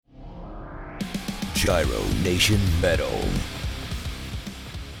Gyro Nation Metal.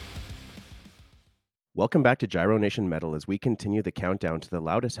 Welcome back to Gyro Nation Metal as we continue the countdown to the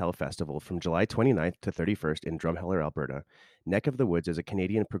Loud as Hell Festival from July 29th to 31st in Drumheller, Alberta. Neck of the Woods is a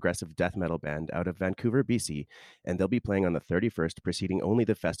Canadian progressive death metal band out of Vancouver, BC, and they'll be playing on the 31st, preceding only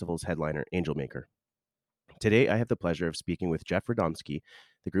the festival's headliner, Angelmaker. Today, I have the pleasure of speaking with Jeff Radomsky,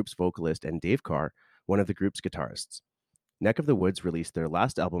 the group's vocalist, and Dave Carr, one of the group's guitarists. Neck of the Woods released their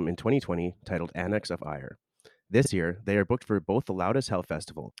last album in 2020 titled Annex of Ire. This year, they are booked for both the Loud as Hell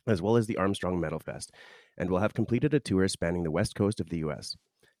Festival as well as the Armstrong Metal Fest, and will have completed a tour spanning the west coast of the U.S.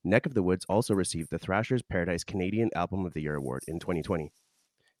 Neck of the Woods also received the Thrasher's Paradise Canadian Album of the Year Award in 2020.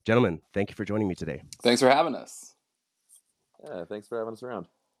 Gentlemen, thank you for joining me today. Thanks for having us. Yeah, thanks for having us around.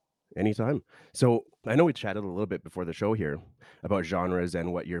 Anytime. So I know we chatted a little bit before the show here about genres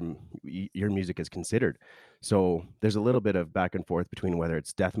and what your music is considered. So there's a little bit of back and forth between whether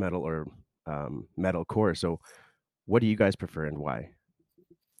it's death metal or metalcore. So what do you guys prefer and why?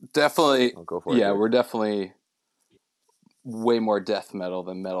 Definitely. I'll go for it. Yeah, we're definitely way more death metal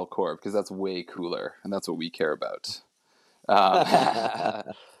than metalcore because that's way cooler and that's what we care about. Yeah,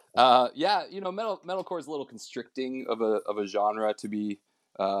 you know, metalcore is a little constricting of a genre to be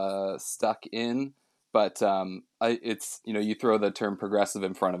stuck in, but it's, you know, you throw the term progressive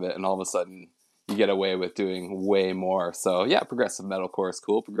in front of it and all of a sudden you get away with doing way more. So yeah, progressive metalcore is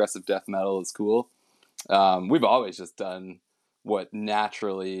cool. Progressive death metal is cool. We've always just done what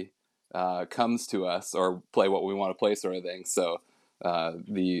naturally comes to us, or play what we want to play, sort of thing. So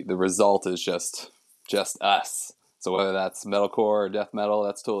the result is just us. So whether that's metalcore or death metal,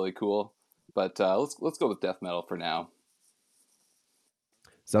 that's totally cool. But let's go with death metal for now.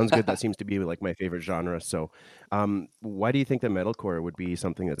 Sounds good. That seems to be like my favorite genre. So why do you think that metalcore would be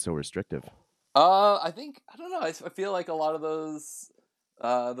something that's so restrictive? I don't know. I feel like a lot of those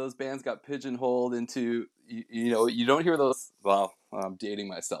bands got pigeonholed into, you know, you don't hear those. Well, I'm dating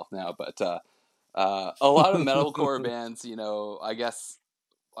myself now, but a lot of metalcore bands, you know, I guess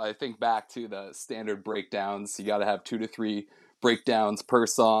I think back to the standard breakdowns. You got to have 2 to 3 breakdowns per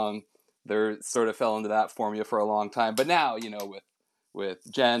song. They're sort of fell into that formula for a long time. But now, you know, with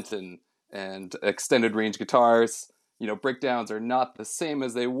gent and extended range guitars, you know, breakdowns are not the same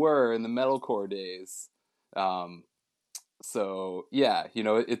as they were in the metalcore days. So yeah, you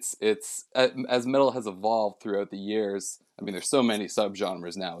know, it's as metal has evolved throughout the years. I mean, there's so many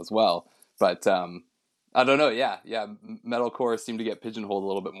subgenres now as well, but I don't know. Yeah, metalcore seem to get pigeonholed a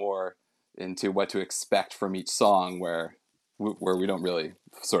little bit more into what to expect from each song, where we don't really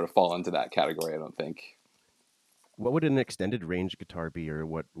sort of fall into that category, I don't think. What would an extended range guitar be, or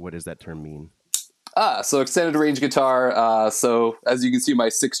what does that term mean? So extended range guitar. So as you can see my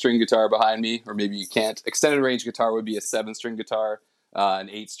 6-string guitar behind me, or maybe you can't. Extended range guitar would be a 7-string guitar, an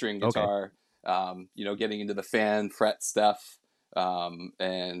 8-string guitar. Okay. You know, getting into the fan fret stuff,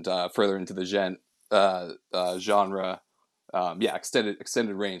 and further into the gent genre. Yeah,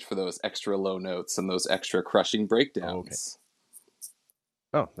 extended range for those extra low notes and those extra crushing breakdowns.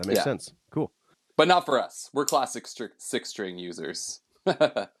 Oh, that makes sense. Cool. But not for us. We're classic 6-string users.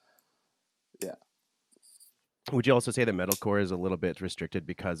 Yeah. Would you also say that metalcore is a little bit restricted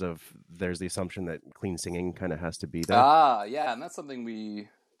because of there's the assumption that clean singing kind of has to be there? Yeah, and that's something we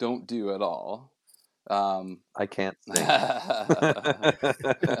don't do at all. I can't sing.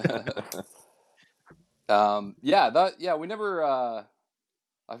 We never. I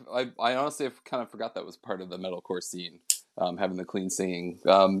honestly have kind of forgot that was part of the metalcore scene, having the clean singing.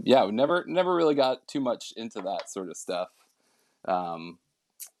 We never really got too much into that sort of stuff.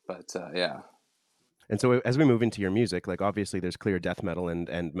 Yeah. And so as we move into your music, like obviously there's clear death metal and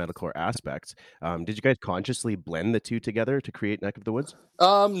metalcore aspects. Did you guys consciously blend the two together to create Neck of the Woods?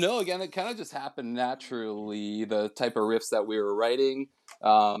 No, again, it kind of just happened naturally, the type of riffs that we were writing,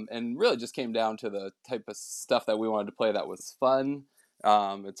 and really just came down to the type of stuff that we wanted to play that was fun.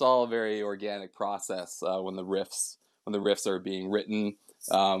 It's all a very organic process when the riffs are being written.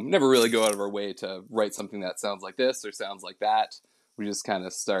 Never really go out of our way to write something that sounds like this or sounds like that. We just kind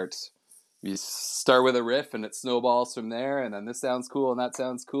of start with a riff and it snowballs from there, and then this sounds cool and that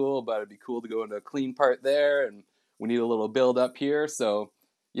sounds cool, but it'd be cool to go into a clean part there, and we need a little build up here. So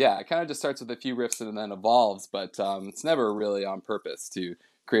yeah, it kind of just starts with a few riffs and then evolves, but it's never really on purpose to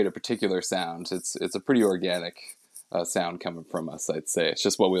create a particular sound. It's a pretty organic sound coming from us, I'd say. It's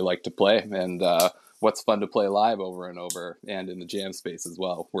just what we like to play, and what's fun to play live over and over, and in the jam space as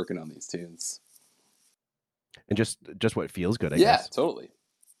well, working on these tunes. And just what feels good, I guess. Yeah, totally.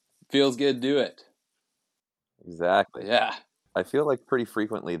 Feels good, do it. Exactly. Yeah. I feel like pretty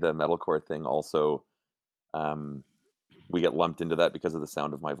frequently the metalcore thing also, we get lumped into that because of the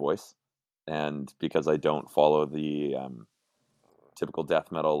sound of my voice. and because I don't follow the typical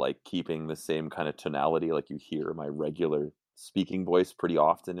death metal, like keeping the same kind of tonality, like you hear my regular speaking voice pretty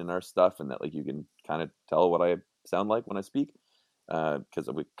often in our stuff, and that like you can kind of tell what I sound like when I speak, because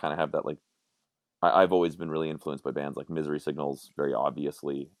we kind of have that like I've always been really influenced by bands like Misery Signals, very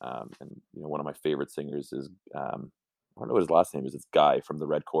obviously, and one of my favorite singers is I don't know what his last name is. It's Guy from the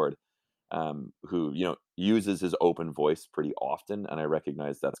Red Chord, who uses his open voice pretty often, and I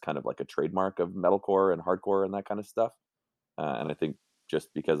recognize that's kind of like a trademark of metalcore and hardcore and that kind of stuff. And I think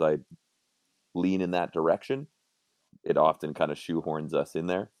just because I lean in that direction, it often kind of shoehorns us in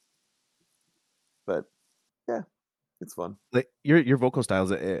there. But yeah, it's fun. Like your vocal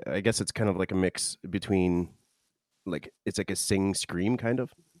styles, I guess it's kind of like a mix between, like, it's like a sing scream kind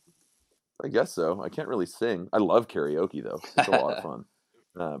of. I guess so. I can't really sing. I love karaoke though. It's a lot of fun.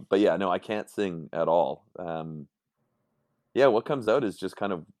 But yeah, no, I can't sing at all. Yeah, what comes out is just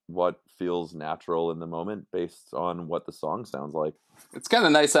kind of what feels natural in the moment based on what the song sounds like. It's kind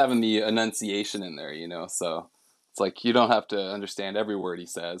of nice having the enunciation in there, so it's like you don't have to understand every word he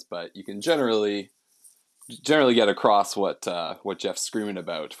says, but you can generally get across what Jeff's screaming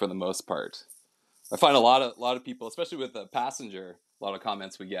about for the most part. I find a lot of people, especially with the Passenger, a lot of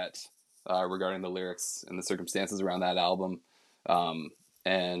comments we get regarding the lyrics and the circumstances around that album.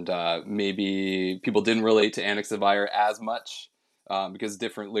 And maybe people didn't relate to Annex of Ire as much because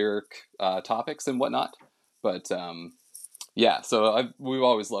different lyric topics and whatnot. But yeah, so we've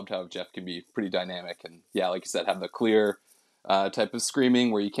always loved how Jeff can be pretty dynamic. And yeah, like you said, have the clear type of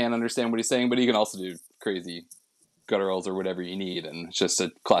screaming where you can't understand what he's saying, but he can also do crazy gutturals or whatever you need. And it's just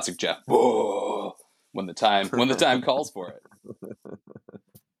a classic Jeff. Whoa! When the time calls for it.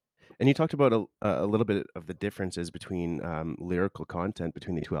 And you talked about a little bit of the differences between lyrical content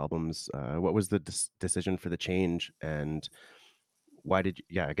between the two albums. What was the decision for the change, and why did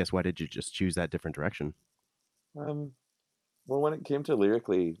you just choose that different direction? Well, when it came to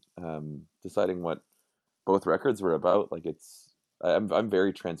lyrically deciding what both records were about, like I'm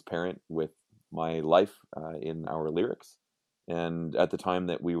very transparent with my life in our lyrics. And at the time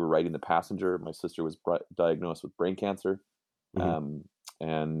that we were writing The Passenger, my sister was diagnosed with brain cancer. Mm-hmm.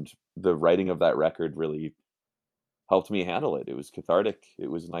 And the writing of that record really helped me handle it. It was cathartic.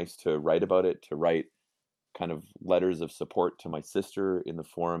 It was nice to write about it, to write kind of letters of support to my sister in the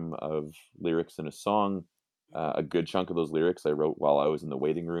form of lyrics in a song. A good chunk of those lyrics I wrote while I was in the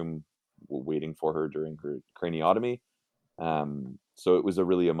waiting room, waiting for her during her craniotomy. So it was a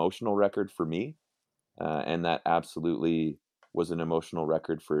really emotional record for me. And that absolutely was an emotional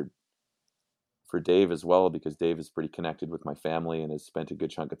record for Dave as well, because Dave is pretty connected with my family and has spent a good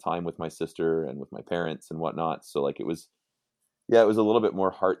chunk of time with my sister and with my parents and whatnot. So like it was a little bit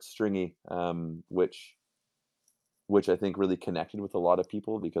more heartstringy, which I think really connected with a lot of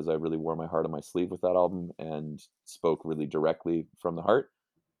people, because I really wore my heart on my sleeve with that album and spoke really directly from the heart.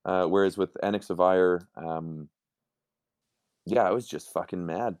 Whereas with Annex of Ire, yeah, I was just fucking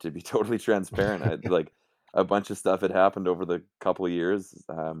mad, to be totally transparent. I like a bunch of stuff had happened over the couple of years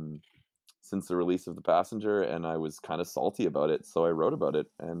since the release of The Passenger, and I was kind of salty about it. So I wrote about it,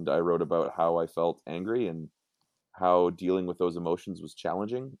 and I wrote about how I felt angry and how dealing with those emotions was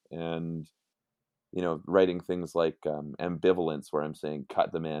challenging. And writing things like ambivalence, where I'm saying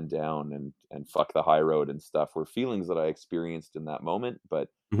cut the man down and fuck the high road and stuff, were feelings that I experienced in that moment, but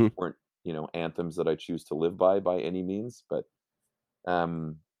Mm-hmm. weren't anthems that I choose to live by any means. But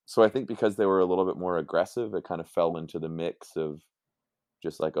so I think because they were a little bit more aggressive, it kind of fell into the mix of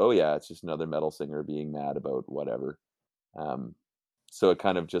just like, oh yeah, it's just another metal singer being mad about whatever. So it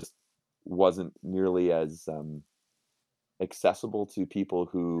kind of just wasn't nearly as accessible to people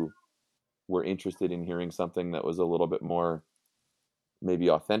who were interested in hearing something that was a little bit more maybe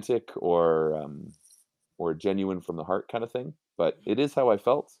authentic or genuine from the heart kind of thing. But it is how I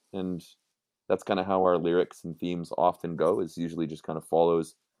felt, and that's kind of how our lyrics and themes often go, is usually just kind of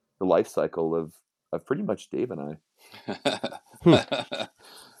follows the life cycle of pretty much Dave and I.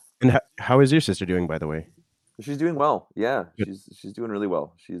 And how is your sister doing, by the way? She's doing well. Yeah, Good. she's doing really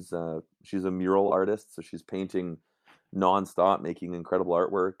well. She's a mural artist, so she's painting nonstop, making incredible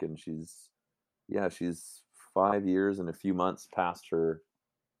artwork, and she's 5 years and a few months past her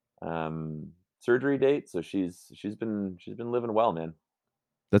surgery date, so she's been living well, man.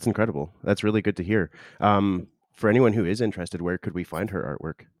 That's incredible. That's really good to hear. For anyone who is interested, where could we find her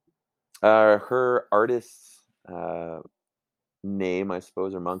artwork? Her artist's name, I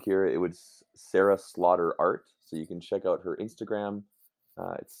suppose, or monkier, it was Sarah Slaughter Art. So you can check out her Instagram.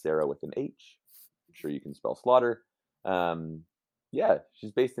 It's Sarah with an H. I'm sure you can spell Slaughter. Yeah,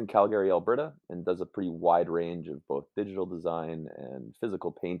 she's based in Calgary, Alberta, and does a pretty wide range of both digital design and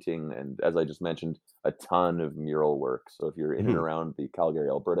physical painting, and as I just mentioned, a ton of mural work. So if you're in and Mhm. around the Calgary,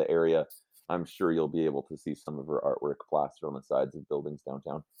 Alberta area, I'm sure you'll be able to see some of her artwork plastered on the sides of buildings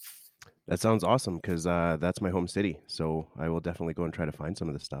downtown. That sounds awesome because that's my home city. So I will definitely go and try to find some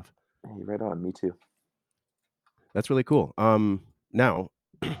of this stuff. Hey, right on, me too. That's really cool. Now,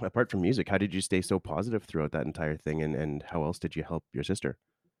 apart from music, how did you stay so positive throughout that entire thing, and how else did you help your sister?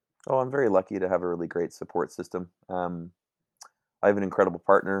 Oh, I'm very lucky to have a really great support system. I have an incredible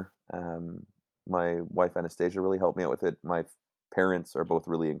partner. My wife Anastasia really helped me out with it. My parents are both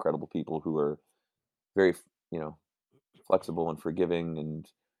really incredible people who are very, you know, flexible and forgiving,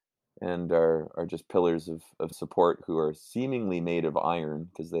 and are just pillars of support, who are seemingly made of iron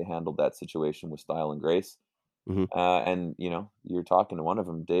because they handled that situation with style and grace. Hmm. And you're talking to one of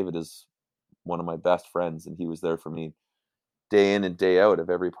them. David is one of my best friends, and he was there for me day in and day out of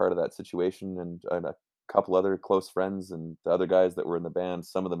every part of that situation. And a couple other close friends, and the other guys that were in the band.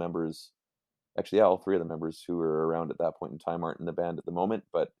 Some of the members, actually, yeah, all three of the members who were around at that point in time aren't in the band at the moment,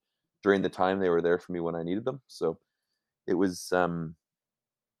 but during the time they were there for me when I needed them. So it was um,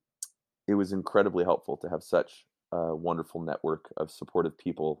 it was incredibly helpful to have such a wonderful network of supportive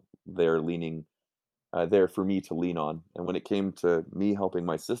people there, leaning there for me to lean on. And when it came to me helping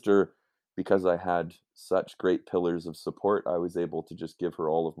my sister, because I had such great pillars of support, I was able to just give her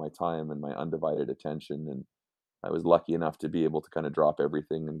all of my time and my undivided attention. And I was lucky enough to be able to kind of drop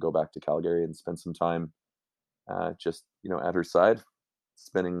everything and go back to Calgary and spend some time just at her side,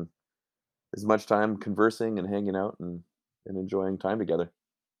 spending as much time conversing and hanging out and enjoying time together.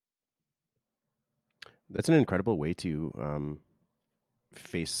 That's an incredible way to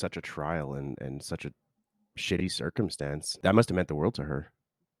face such a trial and such a shitty circumstance. That must have meant the world to her.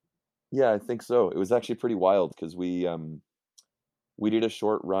 Yeah, I think so. It was actually pretty wild because we did a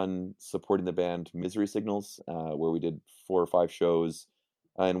short run supporting the band Misery Signals, where we did 4 or 5 shows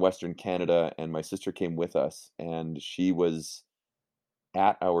in Western Canada, and my sister came with us, and she was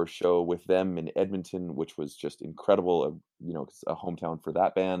at our show with them in Edmonton, which was just incredible. It's a hometown for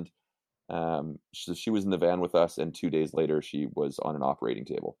that band. So she was in the van with us, and 2 days later, she was on an operating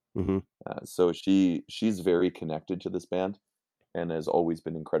table. Hmm. So she's very connected to this band and has always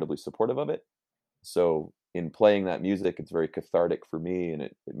been incredibly supportive of it. So in playing that music, it's very cathartic for me, and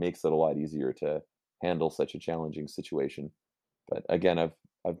it makes it a lot easier to handle such a challenging situation. But again,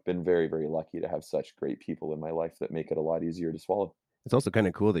 I've been very, very lucky to have such great people in my life that make it a lot easier to swallow. It's also kind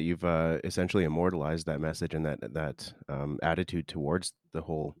of cool that you've essentially immortalized that message and that attitude towards the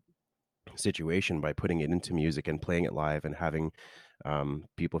whole situation by putting it into music and playing it live and having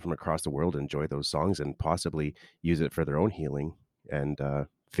people from across the world enjoy those songs and possibly use it for their own healing and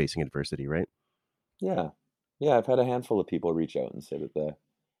facing adversity, right? Yeah. Yeah, I've had a handful of people reach out and say that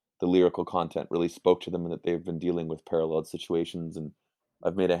the lyrical content really spoke to them and that they've been dealing with parallel situations, and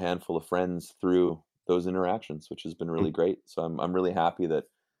I've made a handful of friends through those interactions, which has been Hmm. really great. So I'm really happy that,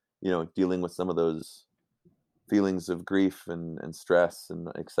 dealing with some of those feelings of grief and stress and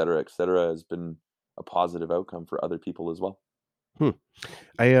et cetera, has been a positive outcome for other people as well. Hmm.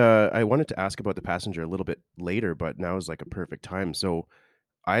 I wanted to ask about the passenger a little bit later, but now is like a perfect time. So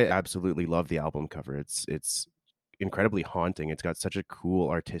I absolutely love the album cover. It's incredibly haunting. It's got such a cool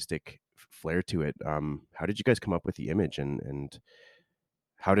artistic flair to it. How did you guys come up with the image, and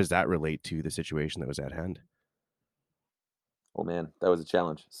how does that relate to the situation that was at hand? Oh man, that was a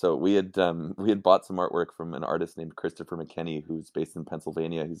challenge. So we had bought some artwork from an artist named Christopher McKenney, who's based in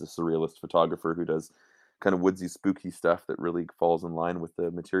Pennsylvania. He's a surrealist photographer who does kind of woodsy, spooky stuff that really falls in line with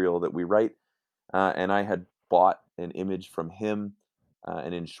the material that we write. And I had bought an image from him,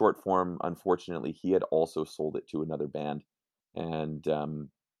 and in short form, unfortunately, he had also sold it to another band, and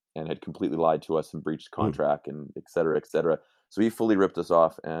had completely lied to us and breached Hmm. contract and et cetera, et cetera. So he fully ripped us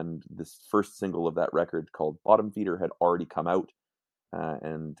off. And this first single of that record, called Bottom Feeder, had already come out,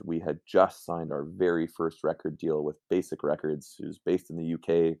 and we had just signed our very first record deal with Basic Records, who's based in the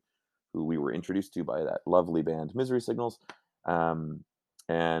UK, who we were introduced to by that lovely band Misery Signals. Um,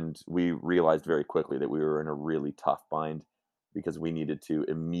 and we realized very quickly that we were in a really tough bind because we needed to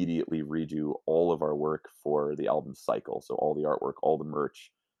immediately redo all of our work for the album cycle. So all the artwork, all the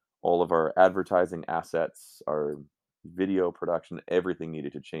merch, all of our advertising assets, our video production, everything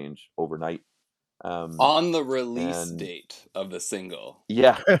needed to change overnight. Um, On the release and date of the single.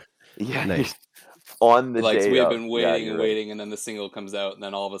 yeah, yeah, Nice. on the Like, so day we had of. been Yeah, waiting you're and right. waiting, and then the single comes out, and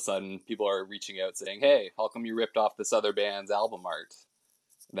then all of a sudden, people are reaching out saying, "Hey, how come you ripped off this other band's album art?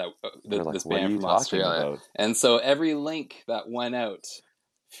 That We're this like, what are band you from talking Australia." about? And so every link that went out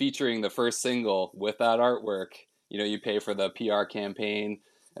featuring the first single with that artwork you pay for the PR campaign,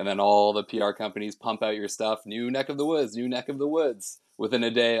 and then all the PR companies pump out your stuff. New neck of the woods, new neck of the woods. Within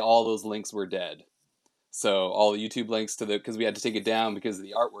a day, all those links were dead. So all the YouTube links because we had to take it down because of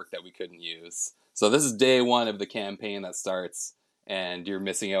the artwork that we couldn't use. So this is day one of the campaign that starts, and you're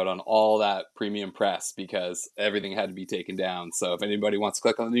missing out on all that premium press because everything had to be taken down. So if anybody wants to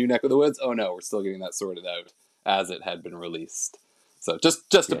click on the new neck of the woods, oh no, we're still getting that sorted out as it had been released. So just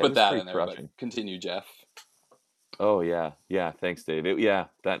to Yeah, it put was that pretty in there, crushing. but continue, Jeff. Oh yeah, yeah. Thanks, Dave.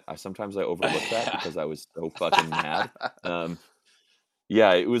 That sometimes I overlook that Yeah. because I was so fucking mad.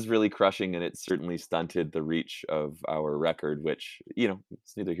 Yeah, it was really crushing, and it certainly stunted the reach of our record. Which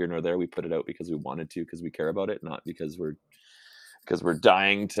it's neither here nor there. We put it out because we wanted to, because we care about it, not because we're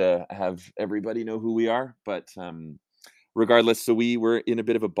dying to have everybody know who we are. But regardless, so we were in a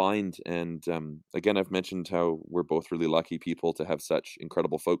bit of a bind, and again, I've mentioned how we're both really lucky people to have such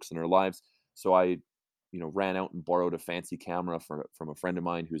incredible folks in our lives. So I ran out and borrowed a fancy camera from a friend of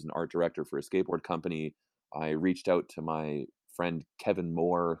mine who's an art director for a skateboard company. I reached out to my friend Kevin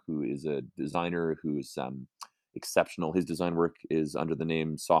Moore, who is a designer who's exceptional. His design work is under the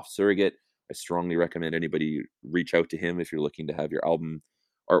name Soft Surrogate. I strongly recommend anybody reach out to him if you're looking to have your album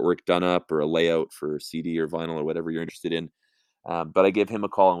artwork done up or a layout for CD or vinyl or whatever you're interested in. But I gave him a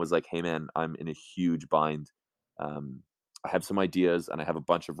call and was like, hey man, I'm in a huge bind. I have some ideas and I have a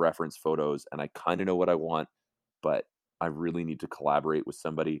bunch of reference photos and I kind of know what I want, but I really need to collaborate with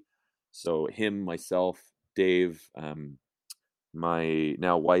somebody. So him, myself, Dave, my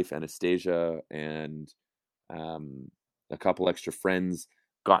now wife Anastasia, and a couple extra friends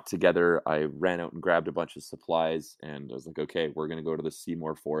got together. I ran out and grabbed a bunch of supplies, and I was like, okay, we're going to go to the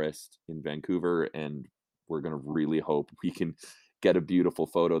Seymour Forest in Vancouver, and we're going to really hope we can get a beautiful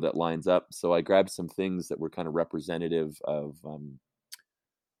photo that lines up. So I grabbed some things that were kind of representative of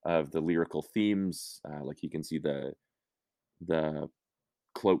the lyrical themes. Like you can see the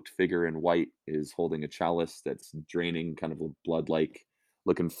cloaked figure in white is holding a chalice that's draining kind of a blood-like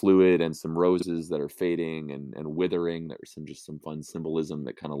looking fluid, and some roses that are fading and withering. There's some fun symbolism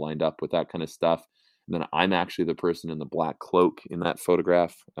that kind of lined up with that kind of stuff. And then I'm actually the person in the black cloak in that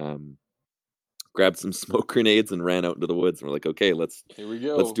photograph. Grabbed some smoke grenades and ran out into the woods, and we're like, okay, let's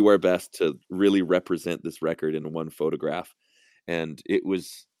do our best to really represent this record in one photograph. And it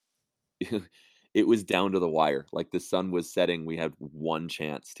was it was down to the wire. Like the sun was setting, we had one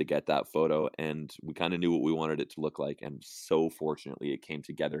chance to get that photo, and we kind of knew what we wanted it to look like, and so fortunately it came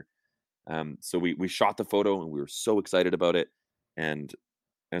together. So we shot the photo and we were so excited about it. And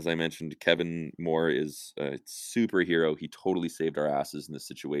as I mentioned, Kevin Moore is a superhero. He totally saved our asses in this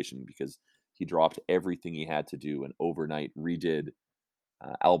situation because he dropped everything he had to do and overnight redid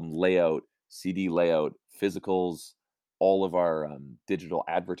album layout, CD layout, physicals, all of our digital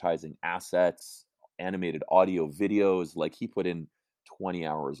advertising assets, animated audio videos. Like he put in 20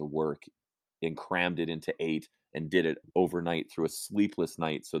 hours of work and crammed it into 8 and did it overnight through a sleepless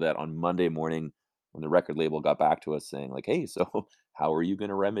night, so that on Monday morning when the record label got back to us saying like, hey, so how are you going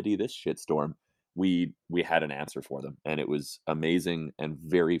to remedy this shitstorm, we had an answer for them, and it was amazing. And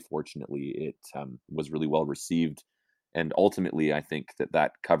very fortunately it was really well received. And ultimately, I think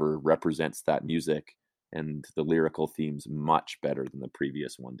that cover represents that music and the lyrical themes much better than the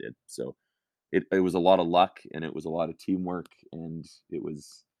previous one did. So it was a lot of luck, and it was a lot of teamwork, and it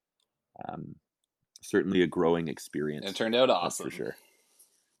was certainly a growing experience. It turned out awesome. That's for sure.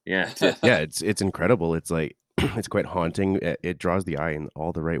 Yeah, it did. Yeah, it's incredible. It's like it's quite haunting. It draws the eye in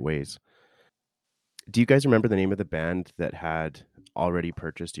all the right ways. Do you guys remember the name of the band that had already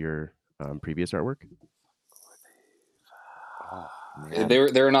purchased your previous artwork? Oh,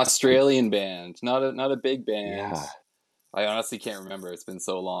 they're an Australian band, not a big band. Yeah. I honestly can't remember. It's been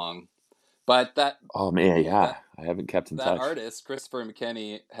so long. But that I haven't kept in touch. That artist, Christopher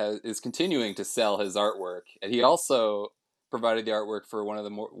McKenney, is continuing to sell his artwork, and he also provided the artwork for one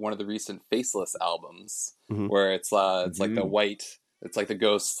of the recent Faceless albums, Mm-hmm. where it's like the white, it's like the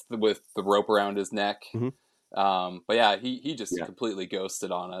ghost with the rope around his neck. Mm-hmm. But yeah, he just completely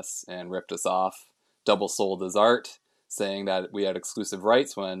ghosted on us and ripped us off, double sold his art, saying that we had exclusive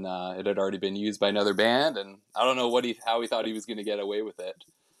rights when it had already been used by another band, and I don't know how he thought he was going to get away with it.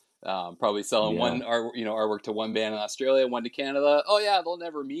 Probably selling artwork to one band in Australia, one to Canada. Oh yeah, they'll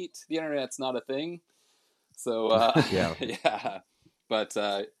never meet. The internet's not a thing. So yeah, but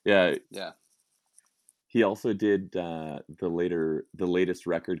yeah. He also did the latest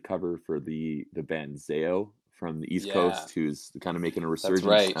record cover for the band Zao from the East Coast, who's kind of making a resurgence.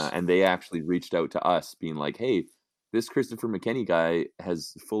 That's right. And they actually reached out to us, being like, "Hey, this Christopher McKenney guy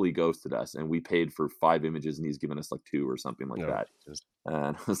has fully ghosted us, and we paid for 5 images, and he's given us like 2 or something like that.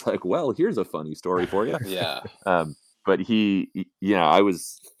 And I was like, well, here's a funny story for you. Yeah. But I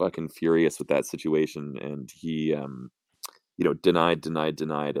was fucking furious with that situation, and he, denied,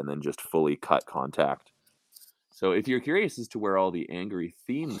 and then just fully cut contact. So if you're curious as to where all the angry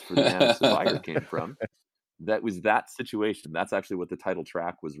themes for the Annex of Fire came from, that was that situation. That's actually what the title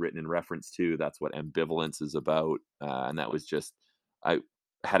track was written in reference to. That's what Ambivalence is about. And that was just, I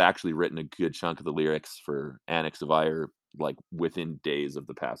had actually written a good chunk of the lyrics for Annex of Ire like within days of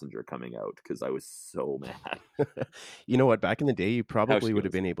The Passenger coming out, because I was so mad. You know what? Back in the day, you How probably she would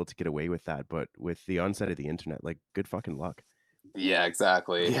have goes. been able to get away with that, but with the onset of the internet, like, good fucking luck. Yeah,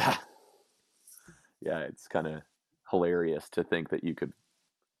 exactly. Yeah. Yeah, it's kind of hilarious to think that you could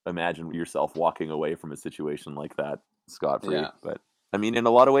imagine yourself walking away from a situation like that scot-free. Yeah. But I mean, in a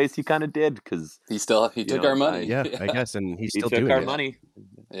lot of ways, he kind of did, because He took our money. Yeah, I guess, and he's he still took doing our it. money.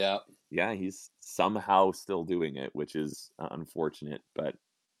 Yeah. Yeah, he's somehow still doing it, which is unfortunate, but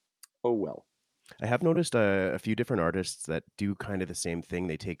oh well. I have noticed a few different artists that do kind of the same thing.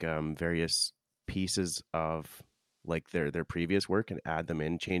 They take various pieces of like their previous work and add them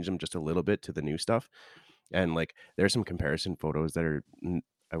in, change them just a little bit to the new stuff. And like there's some comparison photos that are,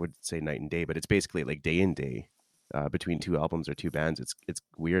 I would say, night and day, but it's basically like day and day between two albums or two bands. It's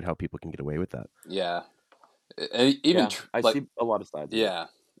weird how people can get away with that. Yeah. And even I see a lot of sides. Yeah.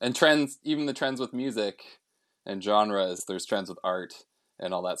 And trends, even the trends with music and genres, there's trends with art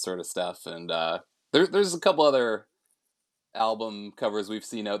and all that sort of stuff. And there's a couple other album covers we've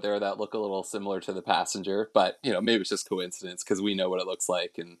seen out there that look a little similar to The Passenger, but maybe it's just coincidence because we know what it looks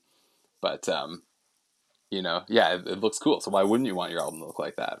like. But it looks cool. So why wouldn't you want your album to look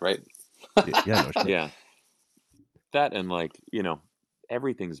like that, right? Yeah, no, sure. Yeah. That and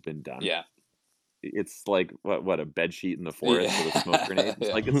everything's been done. Yeah. It's like what a bed sheet in the forest with a smoke grenade. It's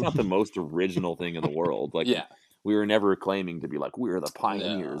like, it's not the most original thing in the world. Like, we were never claiming to be like, we're the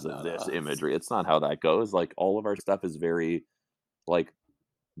pioneers of this imagery. It's not how that goes. Like, all of our stuff is very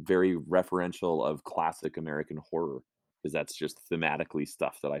referential of classic American horror, because that's just thematically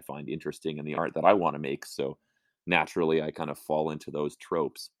stuff that I find interesting in the art that I want to make. So naturally, I kind of fall into those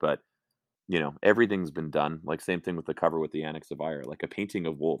tropes. But everything's been done. Like, same thing with the cover with the Annex of Ire, like a painting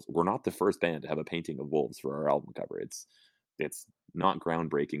of wolves. We're not the first band to have a painting of wolves for our album cover. It's not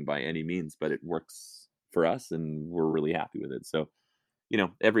groundbreaking by any means, but it works for us, and we're really happy with it. So,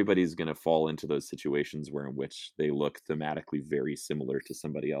 everybody's going to fall into those situations in which they look thematically very similar to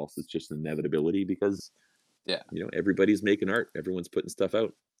somebody else. It's just an inevitability, because everybody's making art. Everyone's putting stuff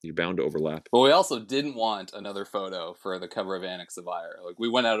out. You're bound to overlap. But we also didn't want another photo for the cover of Annex of Ire. Like, we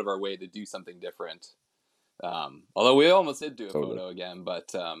went out of our way to do something different. Although we almost did do a photo again,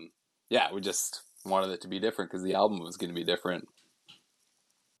 but we just wanted it to be different because the album was going to be different.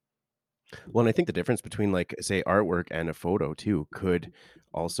 Well, and I think the difference between, like, say, artwork and a photo too could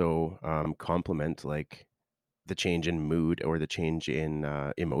also complement like the change in mood or the change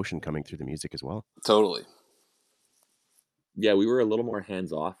in emotion coming through the music as well. Totally. Yeah, we were a little more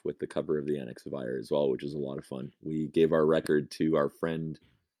hands-off with the cover of the Annex of Ire as well, which is a lot of fun. We gave our record to our friend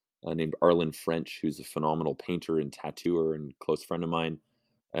named Arlen French, who's a phenomenal painter and tattooer and close friend of mine,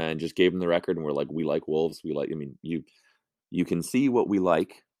 and just gave him the record, and we're like, we like wolves. You can see what we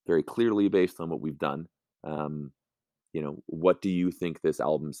like very clearly based on what we've done. What do you think this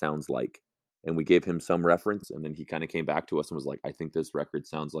album sounds like? And we gave him some reference, and then he kind of came back to us and was like, I think this record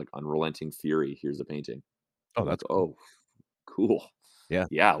sounds like Unrelenting Fury. Here's a painting. Oh, that's cool. Cool.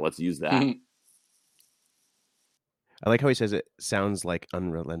 Yeah, let's use that. I like how he says it sounds like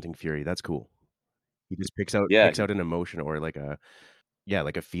Unrelenting Fury. That's cool. He just picks out an emotion or like a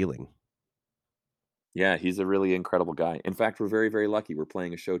feeling. Yeah, he's a really incredible guy. In fact, we're very, very lucky. We're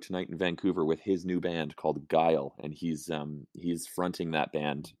playing a show tonight in Vancouver with his new band called Guile, and he's fronting that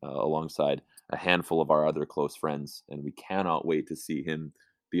band alongside a handful of our other close friends, and we cannot wait to see him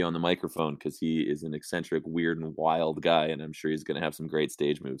be on the microphone, because he is an eccentric, weird, and wild guy, and I'm sure he's going to have some great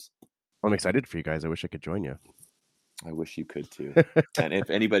stage moves. I'm excited for you guys. I wish I could join you. I wish you could too. And if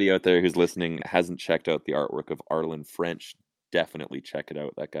anybody out there who's listening hasn't checked out the artwork of Arlen French, definitely check it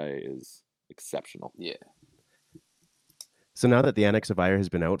out. That guy is exceptional. Yeah. So now that the Annex of Ire has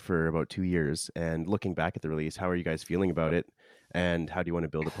been out for about 2 years, and looking back at the release, how are you guys feeling about it, and how do you want to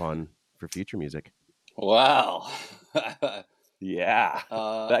build upon for future music? Wow. Yeah,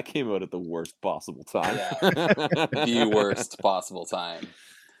 that came out at the worst possible time. Yeah, the worst possible time.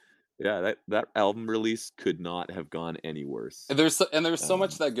 Yeah, that album release could not have gone any worse. And there's so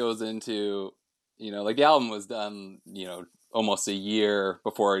much that goes into, like, the album was done, almost a year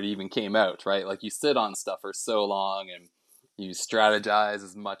before it even came out, right? Like you sit on stuff for so long and you strategize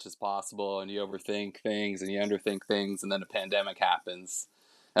as much as possible and you overthink things and you underthink things, and then a pandemic happens.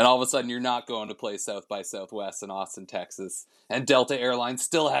 And all of a sudden you're not going to play South by Southwest in Austin, Texas. And Delta Airlines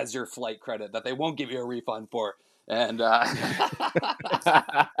still has your flight credit that they won't give you a refund for. And no,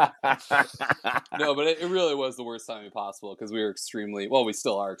 but it really was the worst timing possible because we were we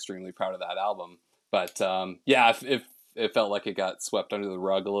still are extremely proud of that album. But yeah, if it felt like it got swept under the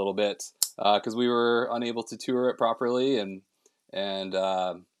rug a little bit because we were unable to tour it properly and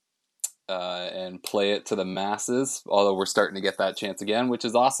play it to the masses. Although we're starting to get that chance again, which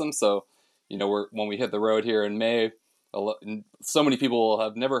is awesome. So, when we hit the road here in May, so many people will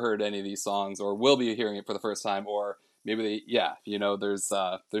have never heard any of these songs, or will be hearing it for the first time, or maybe there's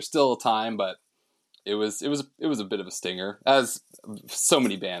still time, but it was a bit of a stinger, as so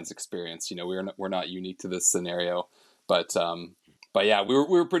many bands experience. We're not unique to this scenario, but yeah, we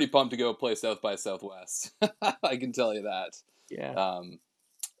were pretty pumped to go play South by Southwest. I can tell you that. Yeah.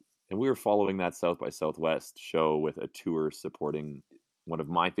 And we were following that South by Southwest show with a tour supporting one of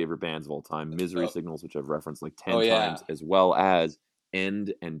my favorite bands of all time, Misery Signals, which I've referenced like 10 times, as well as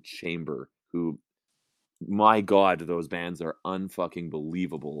End and Chamber, who, my God, those bands are unfucking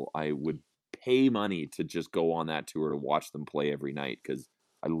believable. I would pay money to just go on that tour to watch them play every night because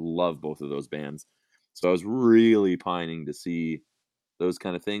I love both of those bands. So I was really pining to see those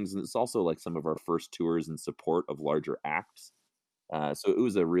kind of things. And it's also like some of our first tours in support of larger acts. So it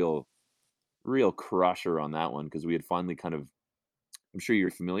was a real crusher on that one because we had finally kind of, I'm sure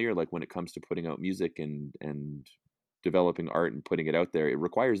you're familiar, like when it comes to putting out music and developing art and putting it out there, it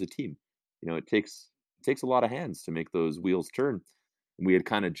requires a team. It takes a lot of hands to make those wheels turn. We had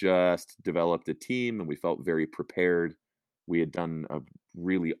kind of just developed a team and we felt very prepared. We had done a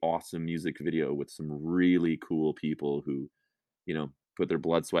really awesome music video with some really cool people who, put their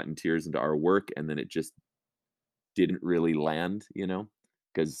blood, sweat, and tears into our work, and then it just didn't really land,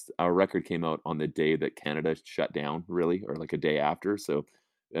 because our record came out on the day that Canada shut down, really, or like a day after. So,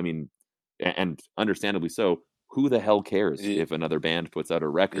 I mean, and understandably so, who the hell cares if another band puts out a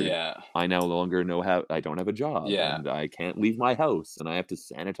record? Yeah. I no longer know how, I don't have a job, and I can't leave my house, and I have to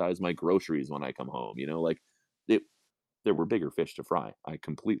sanitize my groceries when I come home, there were bigger fish to fry. I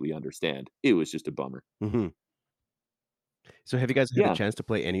completely understand. It was just a bummer. Mm-hmm. So have you guys had a chance to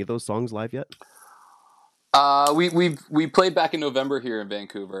play any of those songs live yet? We played back in November here in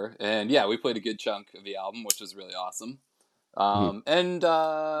Vancouver, and yeah, we played a good chunk of the album, which was really awesome. And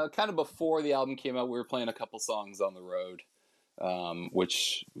kind of before the album came out, we were playing a couple songs on the road,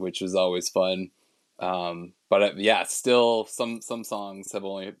 which was always fun. But yeah, still some songs have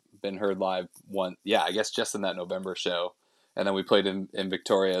only been heard live one. Yeah, I guess just in that November show, and then we played in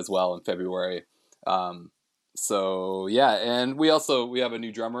Victoria as well in February. So yeah, and we have a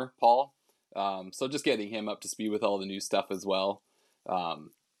new drummer, Paul. So just getting him up to speed with all the new stuff as well.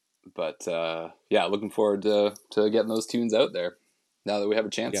 But yeah, looking forward to getting those tunes out there now that we have a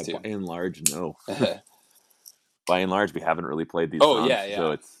chance to. By and large, no. By and large, we haven't really played these songs. Yeah.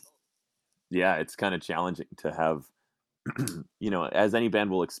 So it's kind of challenging to have, as any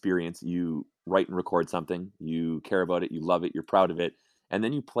band will experience, you write and record something, you care about it, you love it, you're proud of it, and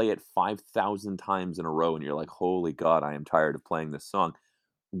then you play it 5,000 times in a row and you're like, holy God, I am tired of playing this song.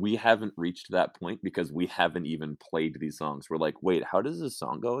 We haven't reached that point because we haven't even played these songs. We're like, wait, how does this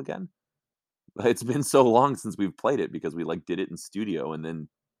song go again? It's been so long since we've played it because we did it in studio and then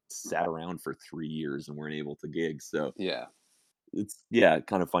sat around for 3 years and weren't able to gig. So yeah, it's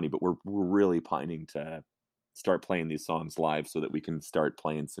kind of funny, but we're really pining to start playing these songs live so that we can start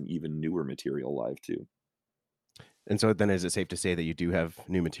playing some even newer material live too. And so then is it safe to say that you do have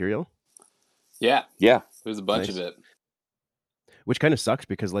new material? Yeah. Yeah. There's a bunch of it. Which kind of sucks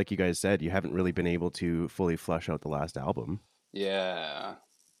because like you guys said, you haven't really been able to fully flush out the last album. Yeah.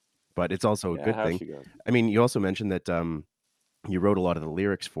 But it's also a good thing. I mean, you also mentioned that you wrote a lot of the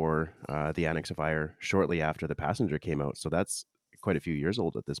lyrics for The Annex of Fire shortly after The Passenger came out. So that's quite a few years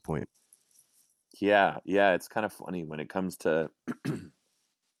old at this point. Yeah. It's kind of funny when it comes to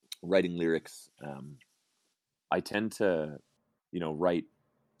writing lyrics. I tend to, write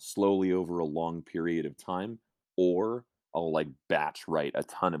slowly over a long period of time, or I'll batch write a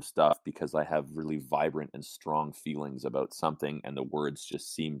ton of stuff because I have really vibrant and strong feelings about something and the words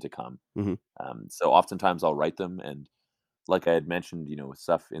just seem to come. Mm-hmm. So oftentimes I'll write them, and like I had mentioned, with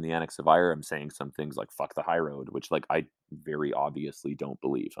stuff in The Annex of Fire, I'm saying some things like fuck the high road, which I very obviously don't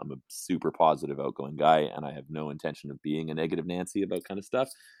believe. I'm a super positive, outgoing guy, and I have no intention of being a negative Nancy about kind of stuff.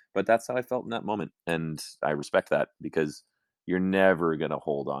 But that's how I felt in that moment. And I respect that because you're never going to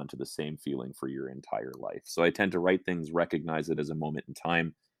hold on to the same feeling for your entire life. So I tend to write things, recognize it as a moment in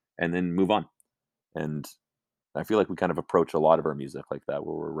time, and then move on. And I feel like we kind of approach a lot of our music like that,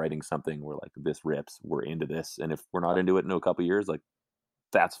 where we're writing something, we're like, this rips, we're into this. And if we're not into it in a couple years, like,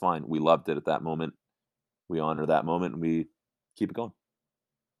 that's fine. We loved it at that moment. We honor that moment and we keep it going.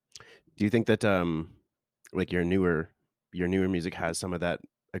 Do you think that like your newer music has some of that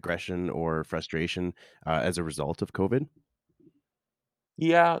aggression or frustration as a result of COVID?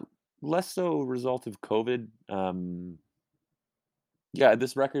 Yeah, less so a result of COVID. Yeah,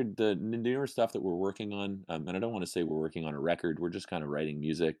 this record, the newer stuff that we're working on, and I don't want to say we're working on a record. We're just kind of writing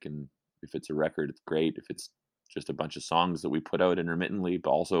music, and if it's a record, it's great. If it's just a bunch of songs that we put out intermittently,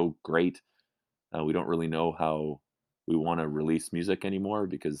 but also great. We don't really know how we want to release music anymore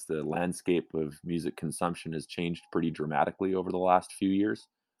because the landscape of music consumption has changed pretty dramatically over the last few years.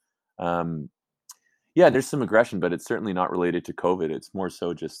 Um, yeah, there's some aggression, but it's certainly not related to COVID. It's more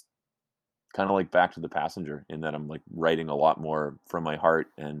so just kind of like Back to the Passenger in that I'm like writing a lot more from my heart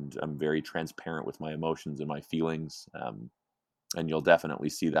and I'm very transparent with my emotions and my feelings. And you'll definitely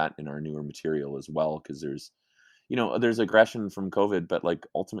see that in our newer material as well because there's aggression from COVID, but like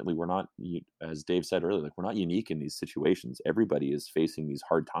ultimately we're not, as Dave said earlier, like we're not unique in these situations. Everybody is facing these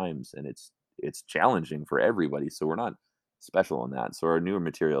hard times and it's challenging for everybody. So we're not special in that. So our newer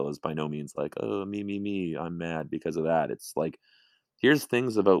material is by no means like, oh, me, I'm mad because of that. It's like, here's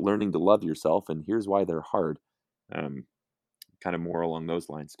things about learning to love yourself and here's why they're hard. Um, Kind of more along those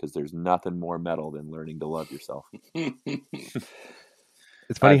lines because there's nothing more metal than learning to love yourself.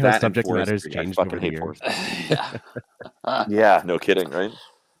 It's funny how That and subject matter's forestry. I changed over fucking the hate years. forestry. Yeah. Yeah, no kidding, right?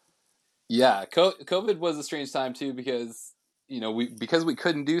 Yeah, COVID was a strange time too because we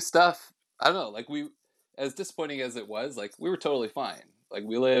couldn't do stuff. I don't know, like we, as disappointing as it was, like we were totally fine. Like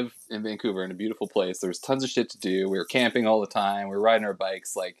we live in Vancouver in a beautiful place. There's tons of shit to do. We were camping all the time. We were riding our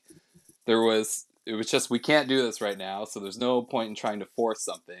bikes. Like it was just we can't do this right now. So there's no point in trying to force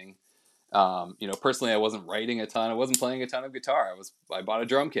something. Personally, I wasn't writing a ton. I wasn't playing a ton of guitar. I bought a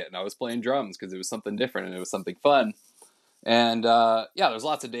drum kit and I was playing drums because it was something different and it was something fun. And there's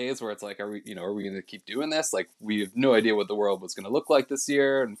lots of days where it's like, are we going to keep doing this? Like, we have no idea what the world was going to look like this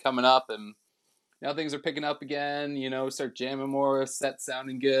year and coming up. And now things are picking up again. Start jamming more, set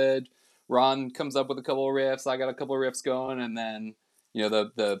sounding good. Ron comes up with a couple of riffs. I got a couple of riffs going, and then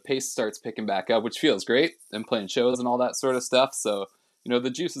the pace starts picking back up, which feels great. And playing shows and all that sort of stuff. So the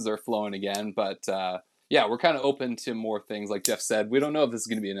juices are flowing again. But we're kind of open to more things. Like Jeff said, we don't know if this is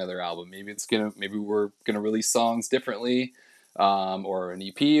going to be another album. Maybe we're gonna release songs differently, or an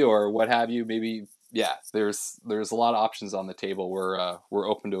EP or what have you. Maybe there's a lot of options on the table. We're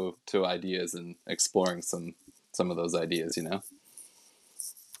open to ideas and exploring some of those ideas.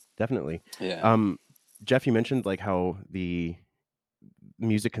 Definitely. Yeah. Jeff, you mentioned like how the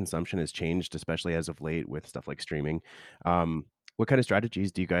music consumption has changed, especially as of late with stuff like streaming. What kind of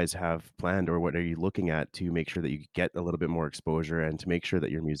strategies do you guys have planned, or what are you looking at to make sure that you get a little bit more exposure and to make sure that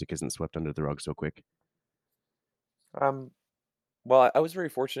your music isn't swept under the rug so quick? Um, well, I was very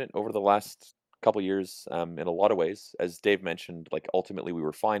fortunate over the last couple years, in a lot of ways. As Dave mentioned, like ultimately we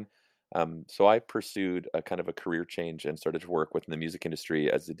were fine. So I pursued a kind of a career change and started to work within the music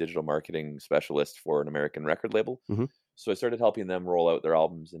industry as a digital marketing specialist for an American record label. Hmm. So I started helping them roll out their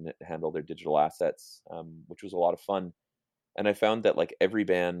albums and handle their digital assets, which was a lot of fun. And I found that like every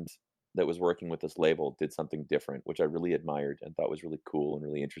band that was working with this label did something different, which I really admired and thought was really cool and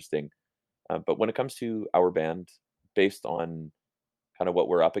really interesting. But when it comes to our band, based on kind of what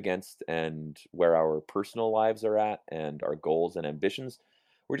we're up against and where our personal lives are at and our goals and ambitions,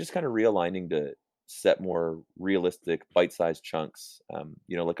 we're just kind of realigning to set more realistic bite-sized chunks.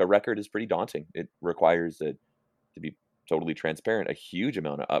 Like a record is pretty daunting. It requires it to be totally transparent, a huge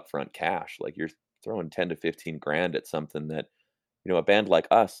amount of upfront cash. Like you're throwing 10 to 15 grand at something that, a band like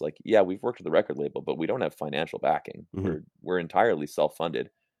us, like, yeah, we've worked with the record label, but we don't have financial backing. Hmm. We're entirely self-funded.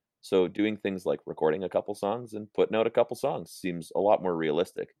 So doing things like recording a couple songs and putting out a couple songs seems a lot more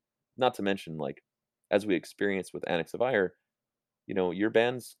realistic. Not to mention, like, as we experienced with Annex of Ire, your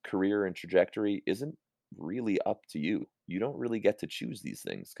band's career and trajectory isn't really up to you. You don't really get to choose these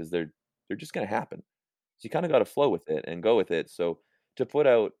things because they're just going to happen. So you kind of got to flow with it and go with it. So to put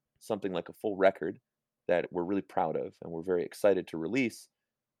out something like a full record that we're really proud of and we're very excited to release,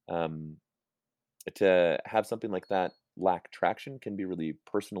 um, to have something like that lack traction can be really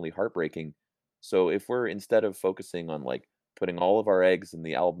personally heartbreaking. So if we're instead of focusing on like putting all of our eggs in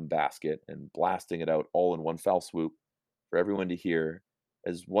the album basket and blasting it out all in one fell swoop for everyone to hear,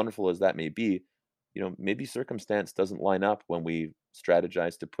 as wonderful as that may be, maybe circumstance doesn't line up when we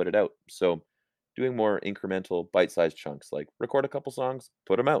strategize to put it out. So doing more incremental bite-sized chunks, like record a couple songs,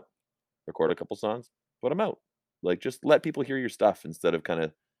 put them out. Record a couple songs, put them out. Like, just let people hear your stuff instead of kind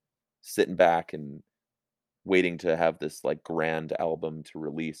of sitting back and waiting to have this like grand album to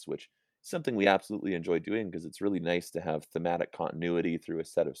release, which is something we absolutely enjoy doing because it's really nice to have thematic continuity through a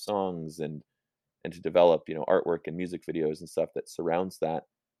set of songs and to develop, artwork and music videos and stuff that surrounds that.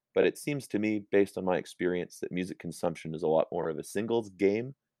 But it seems to me, based on my experience, that music consumption is a lot more of a singles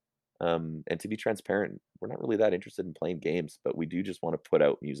game. And to be transparent, we're not really that interested in playing games, but we do just want to put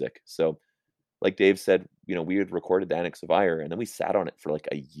out music. So, like Dave said, we had recorded the Annex of Ire, and then we sat on it for like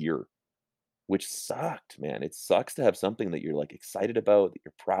a year, which sucked, man. It sucks to have something that you're like excited about, that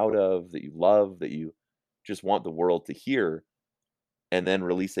you're proud of, that you love, that you just want the world to hear, and then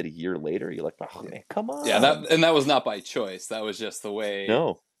release it a year later. You're like, oh man, come Yeah, on. that was not by choice. That was just the way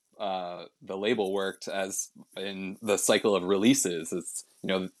No. the label worked as in the cycle of releases. It's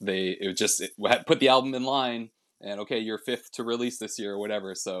it had put the album in line, and okay, you're fifth to release this year or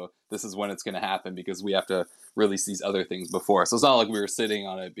whatever. So this is when it's going to happen because we have to release these other things before. So it's not like we were sitting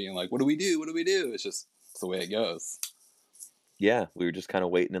on it being like, what do we do? What do we do? It's the way it goes. Yeah, we were just kind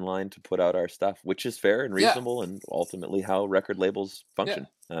of waiting in line to put out our stuff, which is fair and reasonable, and ultimately how record labels function,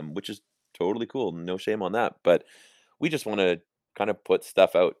 which is totally cool. No shame on that. But we just want to kind of put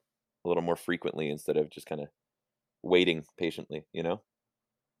stuff out a little more frequently instead of just kind of waiting patiently,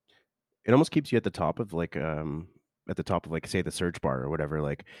 It almost keeps you at the top of like say the search bar or whatever.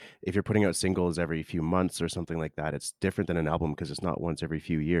 Like if you're putting out singles every few months or something like that, it's different than an album because it's not once every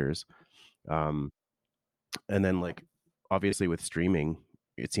few years. Um, and then like obviously with streaming,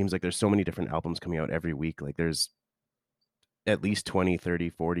 it seems like there's so many different albums coming out every week. Like there's at least 20,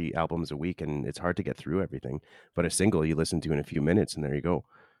 30, 40 albums a week, and it's hard to get through everything. But a single you listen to in a few minutes and there you go.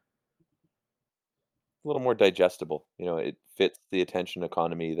 A little more digestible. It fits the attention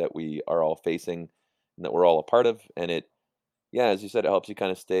economy that we are all facing and that we're all a part of. And yeah, as you said, it helps you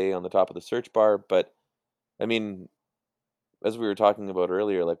kind of stay on the top of the search bar. But I mean, as we were talking about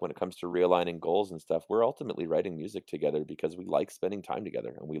earlier, like when it comes to realigning goals and stuff, we're ultimately writing music together because we like spending time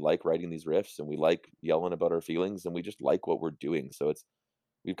together and we like writing these riffs and we like yelling about our feelings and we just like what we're doing. So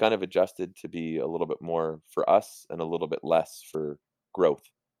we've kind of adjusted to be a little bit more for us and a little bit less for growth.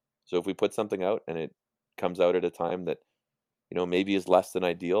 So if we put something out and it comes out at a time that, maybe is less than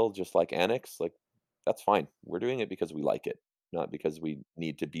ideal, just like Annex, like that's fine. We're doing it because we like it, not because we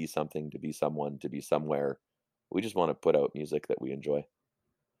need to be something, to be someone, to be somewhere. We just want to put out music that we enjoy.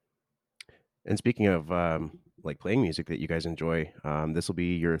 And speaking of like playing music that you guys enjoy, this will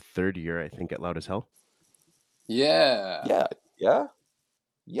be your third year, I think, at Loud as Hell. Yeah. Yeah,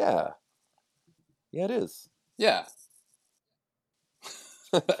 it is. Yeah.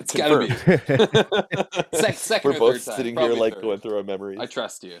 It's gotta be. Second We're or both third time. sitting Probably here like third. going through our memories. I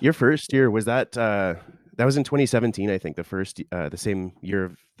trust you. Your first year was that was in 2017, I think, the same year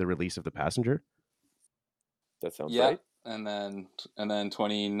of the release of The Passenger. That sounds Yeah. right. And then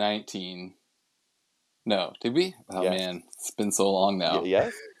 2019. No, did we? Oh Yes. man, it's been so long now.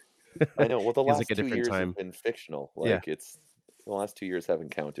 Yes. I know. Well, the Feels last like a 2 different years time. have been fictional. Yeah. Like the last 2 years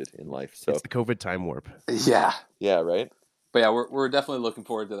haven't counted in life. So It's the COVID time warp. Yeah. yeah, right. But yeah, we're definitely looking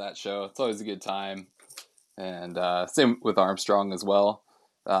forward to that show. It's always a good time, and same with Armstrong as well.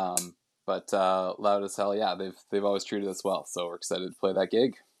 But Loud as Hell, yeah, they've always treated us well, so we're excited to play that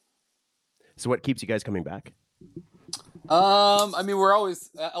gig. So what keeps you guys coming back? I mean, we're always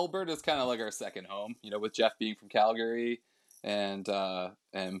Alberta's kind of like our second home, with Jeff being from Calgary, and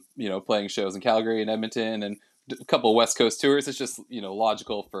playing shows in Calgary and Edmonton, and a couple of West Coast tours. It's just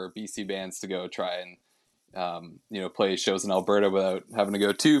logical for BC bands to go try and play shows in Alberta without having to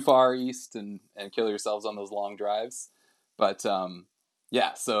go too far east and kill yourselves on those long drives. But so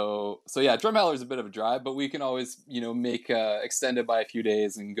Drumheller is a bit of a drive, but we can always make extend it by a few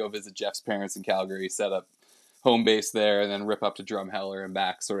days and go visit Jeff's parents in Calgary, set up home base there, and then rip up to Drumheller and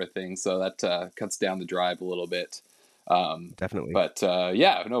back, sort of thing. So that cuts down the drive a little bit. Definitely. But we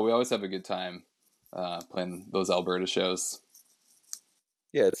always have a good time playing those Alberta shows.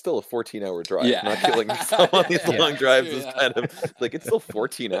 Yeah, it's still a 14-hour drive. Yeah. Not killing yourself on these long drives is Yeah. kind of like, it's still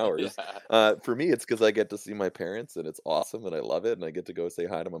 14 hours. Yeah. For me, it's because I get to see my parents and it's awesome and I love it. And I get to go say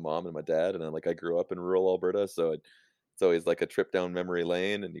hi to my mom and my dad. And I grew up in rural Alberta. So it's always like a trip down memory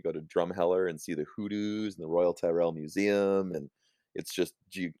lane. And you go to Drumheller and see the hoodoos and the Royal Tyrrell Museum. And it's just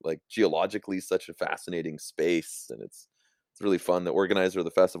geologically such a fascinating space. And it's really fun. The organizer of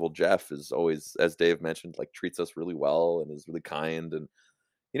the festival, Jeff, is always, as Dave mentioned, treats us really well and is really kind. And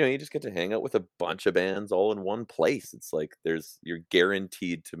you just get to hang out with a bunch of bands all in one place. It's like you're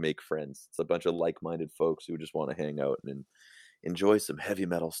guaranteed to make friends. It's a bunch of like-minded folks who just want to hang out. And enjoy some heavy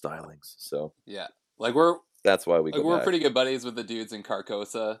metal stylings. So Yeah, like we're that's why we go we're back. pretty good buddies with the dudes in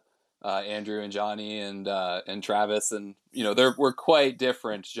Carcosa, Andrew and Johnny and Travis, and we're quite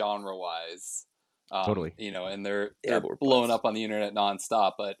different genre wise. Totally. And they're but we're blowing buds. up on the internet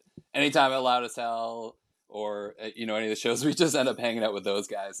nonstop. But anytime at Loud as Hell or any of the shows, we just end up hanging out with those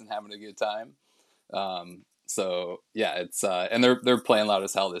guys and having a good time. So yeah, it's and they're playing Loud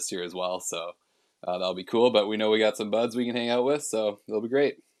as Hell this year as well. So that'll be cool. But we know we got some buds we can hang out with, so it'll be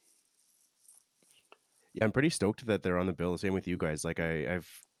great. Yeah, I'm pretty stoked that they're on the bill. Same with you guys. Like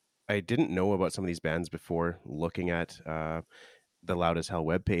I didn't know about some of these bands before looking at the Loud as Hell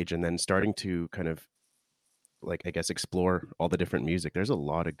webpage and then starting to kind of like, I guess, explore all the different music. There's a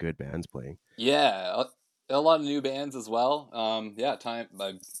lot of good bands playing. Yeah, a lot of new bands as well.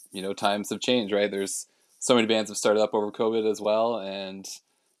 Times have changed, right? There's so many bands have started up over COVID as well, and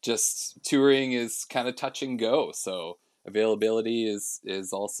just touring is kind of touch and go. So availability is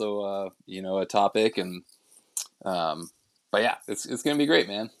also a topic, and but yeah, it's gonna be great,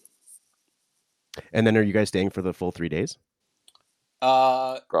 man. And then are you guys staying for the full 3 days?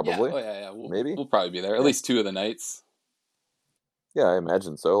 Probably. Yeah. Maybe. We'll probably be there at least 2 of the nights. Yeah, I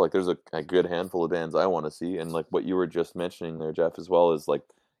imagine so. Like, there's a good handful of bands I want to see, and like what you were just mentioning there, Jeff, as well, is like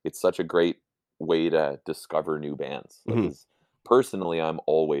it's such a great way to discover new bands. Like, personally, I'm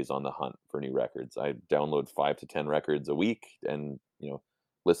always on the hunt for new records. I download 5 to 10 records a week, and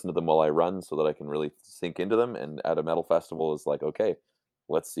listen to them while I run so that I can really sink into them. And at a metal festival, is like, okay,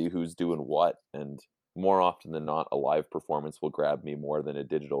 let's see who's doing what. And more often than not, a live performance will grab me more than a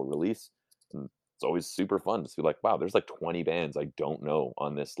digital release. And it's always super fun to be like, wow, there's like 20 bands I don't know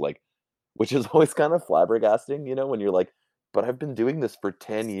on this, like, which is always kind of flabbergasting, when you're like, but I've been doing this for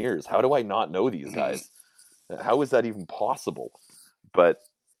 10 years. How do I not know these guys? How is that even possible? But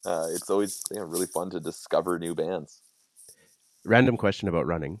it's always really fun to discover new bands. Random question about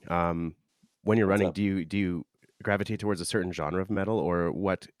running. When you're running, up? do you gravitate towards a certain genre of metal, or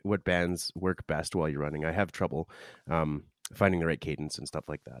what bands work best while you're running? I have trouble finding the right cadence and stuff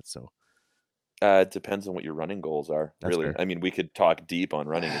like that. So it depends on what your running goals are. That's really, fair. I mean, we could talk deep on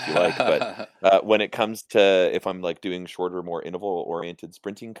running if you like, but when it comes to if I'm like doing shorter, more interval-oriented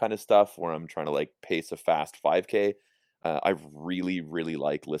sprinting kind of stuff, where I'm trying to like pace a fast 5K, I really, really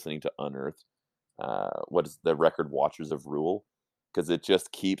like listening to Unearthed. What is the Record Watchers of Rule? Because it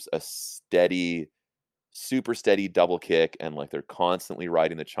just keeps a steady, super steady double kick, and like they're constantly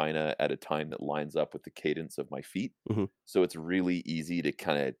riding the China at a time that lines up with the cadence of my feet. So it's really easy to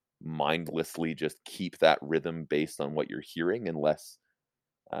kind of mindlessly just keep that rhythm based on what you're hearing, unless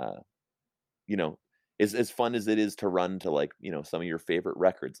as fun as it is to run to, like, some of your favorite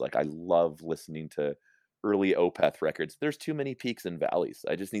records. Like, I love listening to early Opeth records. There's too many peaks and valleys.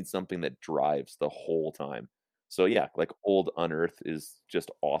 I just need something that drives the whole time. So yeah, like old Unearthed is just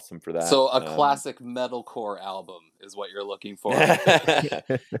awesome for that. So a classic metalcore album is what you're looking for.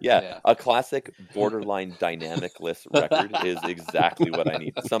 Yeah, a classic borderline dynamicless record is exactly what I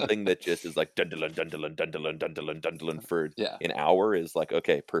need. Something that just is like dun-dun, dun-dun, dun-dun, dun-dun, dun-dun for an hour is like,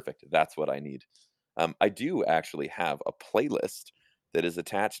 okay, perfect. That's what I need. I do actually have a playlist that is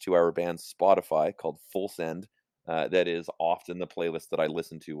attached to our band's Spotify called Full Send. That is often the playlist that I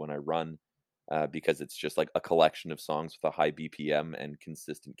listen to when I run. Because it's just like a collection of songs with a high BPM and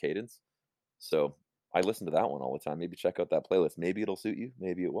consistent cadence. So I listen to that one all the time. Maybe check out that playlist. Maybe it'll suit you.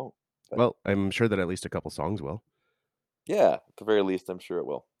 Maybe it won't. But well, I'm sure that at least a couple songs will. Yeah, at the very least, I'm sure it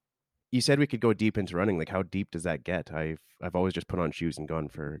will. You said we could go deep into running. Like, how deep does that get? I've always just put on shoes and gone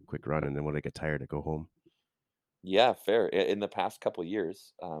for a quick run, and then when I get tired, I go home. Yeah, fair. In the past couple of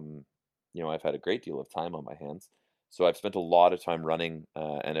years, I've had a great deal of time on my hands. So I've spent a lot of time running,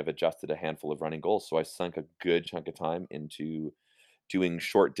 and I've adjusted a handful of running goals. So I sunk a good chunk of time into doing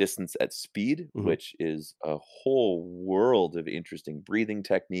short distance at speed, which is a whole world of interesting breathing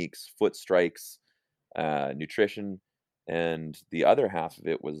techniques, foot strikes, nutrition. And the other half of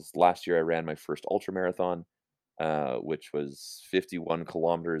it was last year I ran my first ultra marathon, which was 51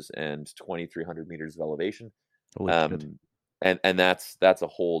 kilometers and 2,300 meters of elevation. Holy shit. And that's a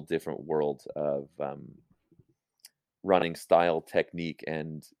whole different world of running style, technique,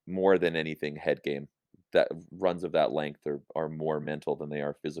 and more than anything, head game. That runs of that length are more mental than they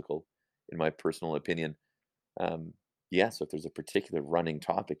are physical, in my personal opinion. So if there's a particular running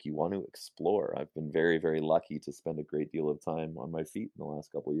topic you want to explore, I've been very, very lucky to spend a great deal of time on my feet in the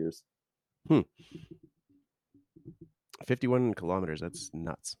last couple of years. 51 kilometers, that's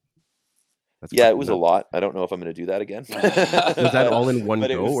nuts. It was a lot. I don't know if I'm going to do that again. Was that all in one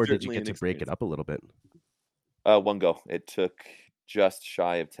go, or did you get to experience. break it up a little bit? One go. It took just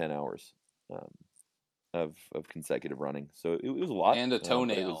shy of 10 hours. of consecutive running. So it was a lot. And a but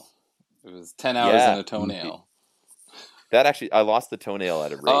toenail. It was 10 hours and a it- toenail. that actually, I lost the toenail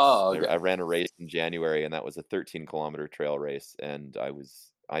at a race. Oh, okay. I ran a race in January, and that was a 13-kilometer trail race. And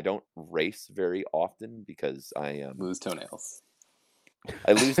I don't race very often because Lose toenails.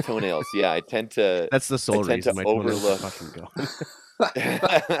 I lose toenails. Yeah, I tend to. That's the sole I tend reason to my toenails are overlook. fucking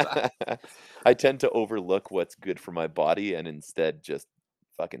gone. I tend to overlook what's good for my body and instead just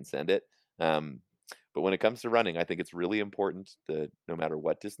fucking send it. But when it comes to running, I think it's really important that no matter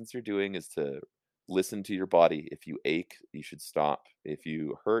what distance you're doing, is to listen to your body. If you ache, you should stop. If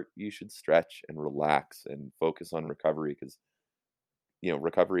you hurt, you should stretch and relax and focus on recovery, because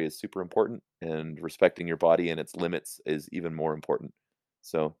recovery is super important, and respecting your body and its limits is even more important.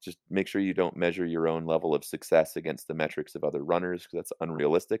 So just make sure you don't measure your own level of success against the metrics of other runners, because that's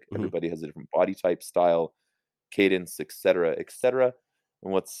unrealistic. Mhm. Everybody has a different body type, style, cadence, etc., etc.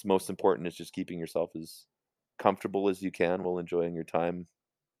 And what's most important is just keeping yourself as comfortable as you can while enjoying your time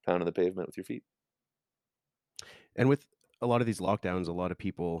pounding the pavement with your feet. And with a lot of these lockdowns, a lot of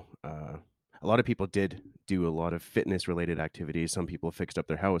people did do a lot of fitness related activities. Some people fixed up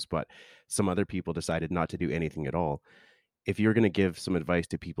their house, but some other people decided not to do anything at all. If you're going to give some advice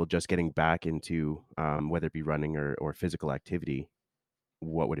to people just getting back into whether it be running or physical activity,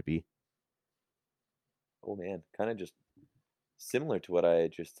 what would it be? Oh man, kind of just similar to what I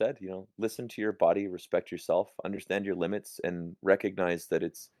just said. Listen to your body, respect yourself, understand your limits, and recognize that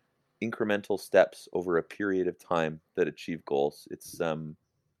it's incremental steps over a period of time that achieve goals. It's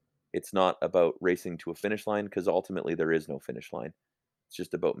not about racing to a finish line, because ultimately there is no finish line. It's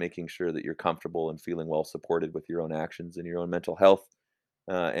just about making sure that you're comfortable and feeling well supported with your own actions and your own mental health.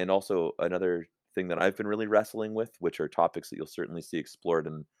 And also, another thing that I've been really wrestling with, which are topics that you'll certainly see explored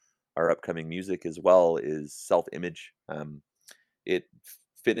in our upcoming music as well, is self-image. It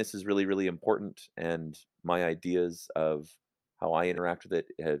Fitness is really, really important, and my ideas of how I interact with it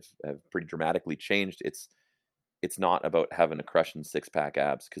have pretty dramatically changed. It's not about having a crushing six-pack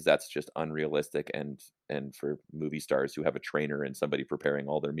abs, because that's just unrealistic, and for movie stars who have a trainer and somebody preparing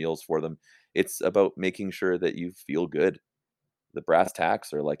all their meals for them. It's about making sure that you feel good. The brass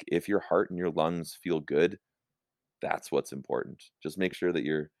tacks are like, if your heart and your lungs feel good, that's what's important. Just make sure that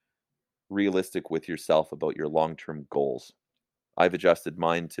you're realistic with yourself about your long-term goals. I've adjusted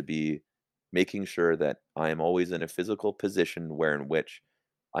mine to be making sure that I am always in a physical position where in which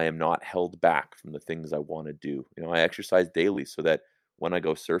I am not held back from the things I want to do. I exercise daily so that when I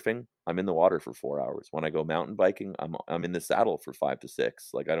go surfing, I'm in the water for 4 hours. When I go mountain biking, I'm in the saddle for 5 to 6.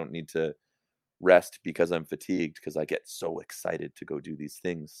 Like, I don't need to rest because I'm fatigued, because I get so excited to go do these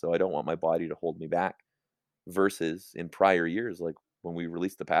things. So I don't want my body to hold me back. Versus in prior years, like when we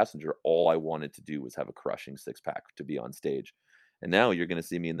released The Passenger, all I wanted to do was have a crushing six-pack to be on stage. And now you're going to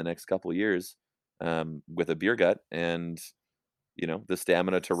see me in the next couple of years with a beer gut and the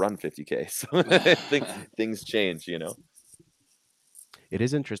stamina to run 50K. So things change. It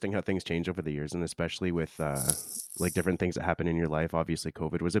is interesting how things change over the years, and especially with like different things that happen in your life. Obviously,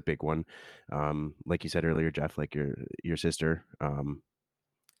 COVID was a big one. Like you said earlier, Jeff, like your sister.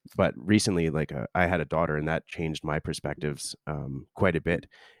 But recently, like I had a daughter, and that changed my perspectives quite a bit,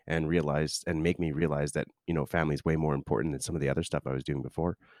 and make me realize that family's way more important than some of the other stuff I was doing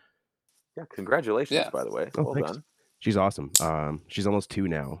before. Yeah, congratulations, Yeah. by the way. Oh, Well thanks. done. She's awesome. She's almost 2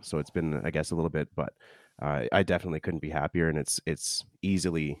 now, so it's been, I guess, a little bit, but I definitely couldn't be happier, and it's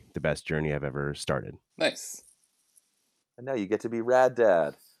easily the best journey I've ever started. Nice. And now you get to be rad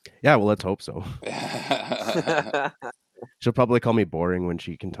dad. Yeah, well, let's hope so. She'll probably call me boring when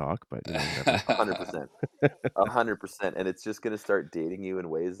she can talk, but whatever. 100%. 100%. And it's just going to start dating you in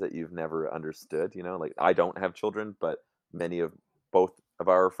ways that you've never understood. Like, I don't have children, but both of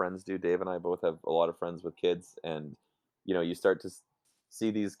our friends do. Dave and I both have a lot of friends with kids, and you start to see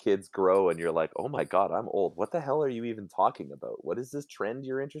these kids grow, and you're like, oh my God, I'm old. What the hell are you even talking about? What is this trend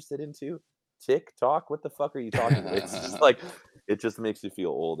you're interested into? TikTok? What the fuck are you talking about? It's just like, it just makes you feel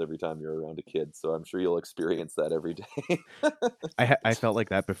old every time you're around a kid. So I'm sure you'll experience that every day. I felt like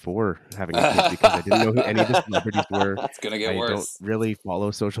that before having a kid, because I didn't know who any of the celebrities were. It's gonna get I don't worse. really follow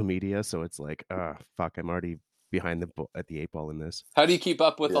social media, so it's like, fuck, I'm already behind at the 8 ball in this. How do you keep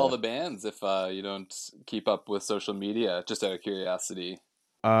up with all Yeah. the bands if you don't keep up with social media? Just out of curiosity.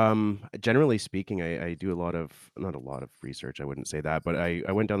 Generally speaking, I do not a lot of research, I wouldn't say that, but I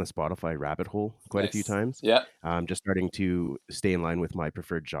went down the Spotify rabbit hole quite a few Nice. times. Yeah. Just starting to stay in line with my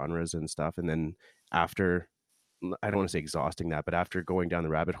preferred genres and stuff. And then after, I don't want to say exhausting that, but after going down the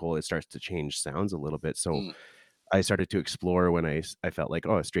rabbit hole, it starts to change sounds a little bit. So I started to explore when I felt like,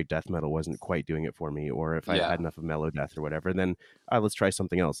 oh, straight death metal wasn't quite doing it for me, or if I Yeah. had enough of mellow death or whatever, then let's try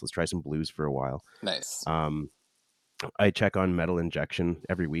something else. Let's try some blues for a while. Nice. I check on Metal Injection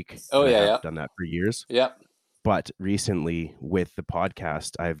every week, Oh, and I yeah, have yeah. done that for years. Yep. But recently, with the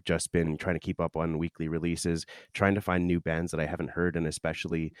podcast, I've just been trying to keep up on weekly releases, trying to find new bands that I haven't heard, and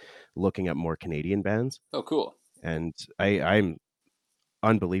especially looking at more Canadian bands. Oh, cool. And I'm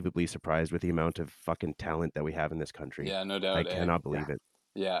unbelievably surprised with the amount of fucking talent that we have in this country. Yeah, no doubt. I cannot believe it.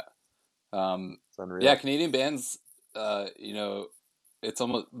 Yeah. It's unreal. Yeah, Canadian bands, you know, it's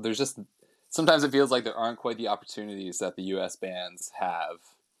almost, there's just, sometimes it feels like there aren't quite the opportunities that the US bands have,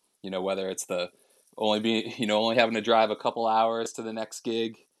 you know, whether it's the only having to drive a couple hours to the next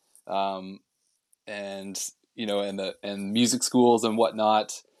gig, and, you know, and music schools and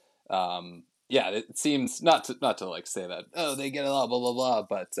whatnot. Yeah, it seems not to like say that, oh, they get it all, blah, blah, blah.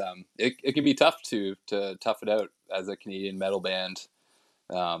 But, it can be tough to tough it out as a Canadian metal band,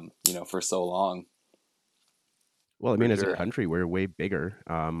 you know, for so long. Well, I mean, For as sure. a country, we're way bigger.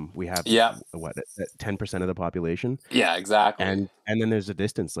 We have Yeah. what 10% of the population, Yeah, exactly. and then there's a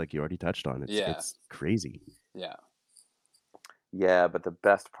distance, like you already touched on. It's crazy. Yeah. Yeah, but the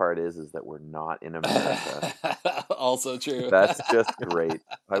best part is that we're not in America. Also true. That's just great.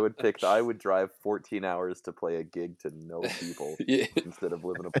 I would drive 14 hours to play a gig to no people Yeah. instead of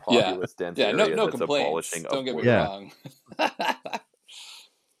live in a populous dense area no that's complaints. abolishing Don't get me Yeah. wrong.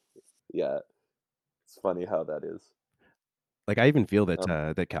 Yeah, it's funny how that is. Like I even feel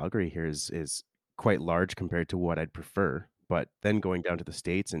that that Calgary here is quite large compared to what I'd prefer. But then going down to the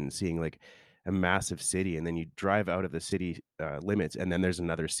States and seeing like a massive city, and then you drive out of the city limits, and then there's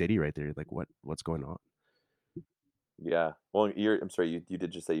another city right there. Like what's going on? Yeah. Well, I'm sorry, you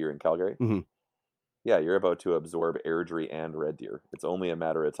did just say you're in Calgary? Mhm. Yeah, you're about to absorb Airdrie and Red Deer. It's only a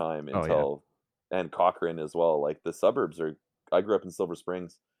matter of time Oh, yeah. until, and Cochrane as well. Like the suburbs are. I grew up in Silver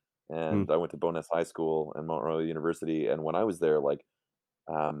Springs, and I went to Bowness High School and Mount Royal University. And when I was there, like,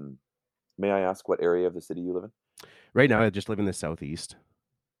 may I ask what area of the city you live in? Right now, I just live in the southeast.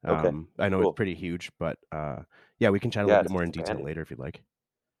 Okay, I know cool. it's pretty huge, but yeah, we can chat a Yeah, little bit it's more in detail expanding. later if you'd like.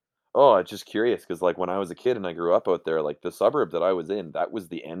 Oh, I'm just curious because, like, when I was a kid and I grew up out there, like the suburb that I was in, that was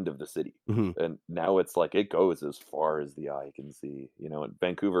the end of the city, Mhm. and now it's like it goes as far as the eye can see. You know, and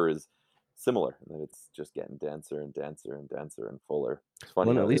Vancouver is similar, and then it's just getting denser and denser and denser and fuller. It's Well, funny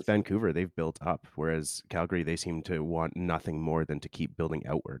and how at it least is. Vancouver, they've built up, whereas Calgary, they seem to want nothing more than to keep building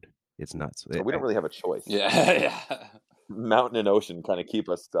outward. It's nuts. We don't really have a choice. Yeah. Yeah. Mountain and ocean kind of keep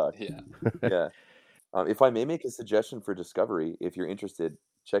us stuck. Yeah. Yeah. If I may make a suggestion for discovery, if you're interested,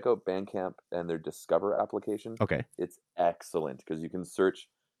 check out Bandcamp and their Discover application. Okay. It's excellent because you can search,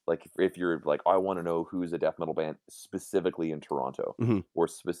 like, if you're like, I want to know who's a death metal band specifically in Toronto Mhm. or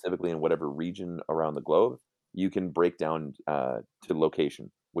specifically in whatever region around the globe, you can break down to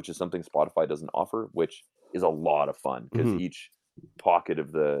location, which is something Spotify doesn't offer, which is a lot of fun because Mhm. each pocket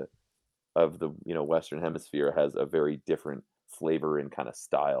of the Western Hemisphere has a very different flavor and kind of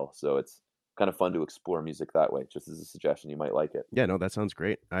style. So it's kind of fun to explore music that way. Just as a suggestion, you might like it. Yeah, no, that sounds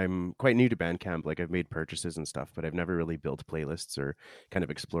great. I'm quite new to Bandcamp. Like I've made purchases and stuff, but I've never really built playlists or kind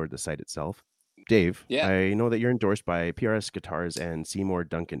of explored the site itself. Dave, Yeah. I know that you're endorsed by PRS Guitars and Seymour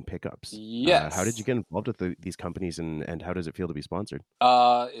Duncan Pickups. Yes. How did you get involved with these companies, and how does it feel to be sponsored?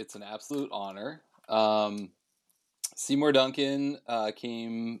 It's an absolute honor. Seymour Duncan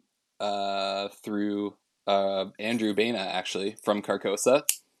came through Andrew Baina, actually, from Carcosa,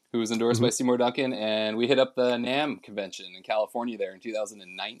 who was endorsed by Seymour Duncan, and we hit up the NAMM convention in California there in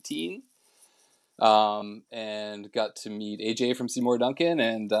 2019, and got to meet AJ from Seymour Duncan,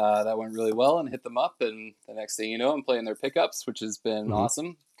 and that went really well, and hit them up, and the next thing you know, I'm playing their pickups, which has been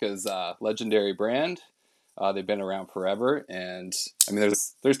awesome, because legendary brand. They've been around forever, and I mean,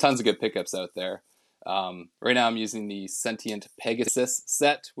 there's tons of good pickups out there. Right now I'm using the Sentient Pegasus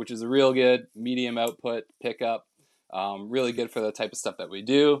set, which is a real good medium output pickup. Really good for the type of stuff that we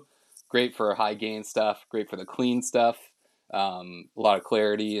do. Great for high gain stuff. Great for the clean stuff. A lot of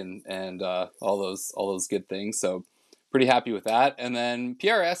clarity and all those good things. So pretty happy with that. And then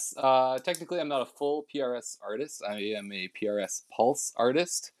PRS. Technically, I'm not a full PRS artist. I am a PRS Pulse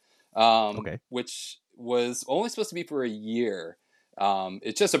artist, Okay. which was only supposed to be for a year.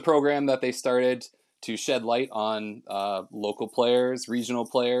 It's just a program that they started to shed light on local players, regional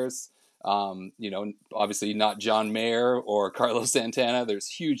players. Obviously not John Mayer or Carlos Santana. There's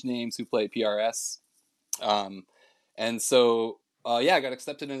huge names who play PRS. And so, I got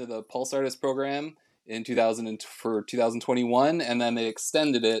accepted into the Pulse Artist program in 2021, and then they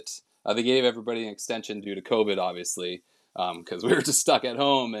extended it. They gave everybody an extension due to COVID, obviously, because we were just stuck at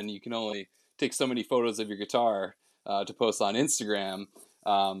home, and you can only take so many photos of your guitar. to post on Instagram.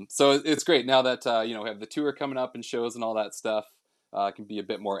 So it's great now that we have the tour coming up and shows and all that stuff. I can be a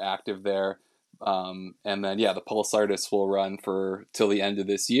bit more active there. And then the Pulse Artists will run for till the end of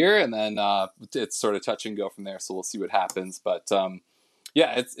this year, and then it's sort of touch and go from there. So we'll see what happens. But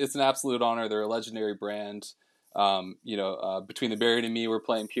it's an absolute honor. They're a legendary brand. Between the Buried and Me, we're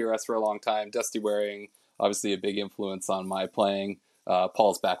playing PRS for a long time. Dusty Waring, obviously a big influence on my playing.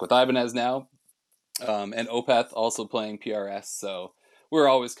 Paul's back with Ibanez now, and Opeth also playing PRS. So we're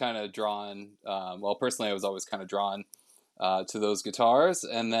always kind of drawn. Personally, I was always kind of drawn to those guitars.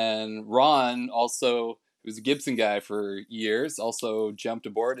 And then Ron, also, who was a Gibson guy for years, also jumped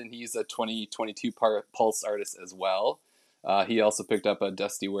aboard, and he's a 2022 Pulse artist as well. He also picked up a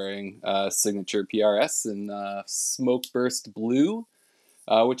Dusty Waring signature PRS in Smoke Burst Blue,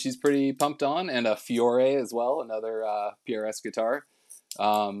 which he's pretty pumped on, and a Fiore as well, another PRS guitar.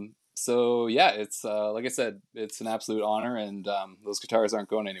 It's like I said, it's an absolute honor, and those guitars aren't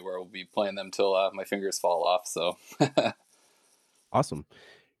going anywhere. We'll be playing them till my fingers fall off. So Awesome.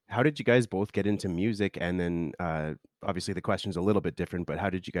 How did you guys both get into music? And then obviously the question's a little bit different, but how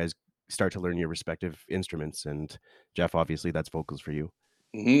did you guys start to learn your respective instruments? And Jeff, obviously that's vocals for you.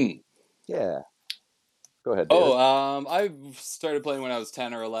 Mm-hmm. Yeah. Go ahead, David. I started playing when I was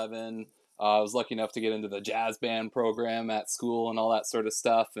 10 or 11. I was lucky enough to get into the jazz band program at school and all that sort of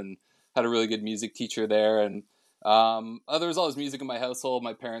stuff, and had a really good music teacher there. And there was always music in my household.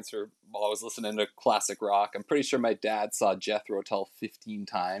 My parents were always listening to classic rock. I'm pretty sure my dad saw Jethro Tull 15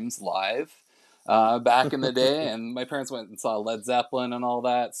 times live back in the day, and my parents went and saw Led Zeppelin and all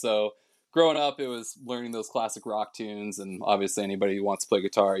that. So growing up, it was learning those classic rock tunes, and obviously anybody who wants to play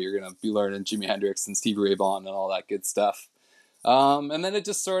guitar, you're going to be learning Jimi Hendrix and Stevie Ray Vaughan and all that good stuff. And then it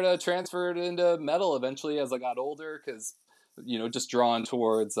just sort of transferred into metal eventually as I got older, because, just drawn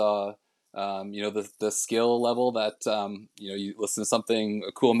towards, the skill level that, you listen to something,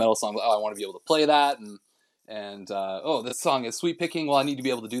 a cool metal song, I want to be able to play that, and this song is sweep picking, well, I need to be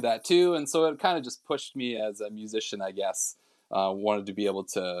able to do that too. And so it kind of just pushed me as a musician, I guess. Wanted to be able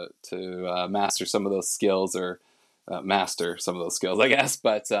to master some of those skills, or master some of those skills, I guess.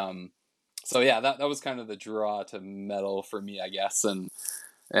 But that was kind of the draw to metal for me, I guess.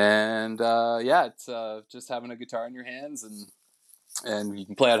 It's just having a guitar in your hands, and you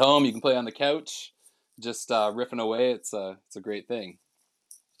can play at home, you can play on the couch, just riffing away. It's a great thing.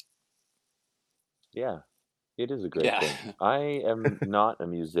 Yeah. It is a great thing. I am not a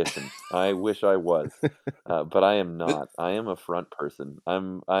musician. I wish I was, but I am not. I am a front person.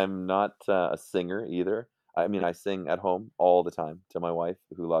 I'm not a singer either. I mean, I sing at home all the time to my wife,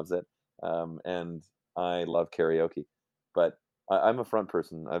 who loves it, and I love karaoke. But I'm a front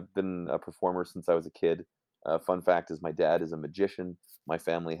person. I've been a performer since I was a kid. Fun fact is, my dad is a magician. My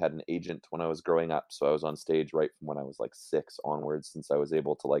family had an agent when I was growing up, so I was on stage right from when I was like 6 onwards, since I was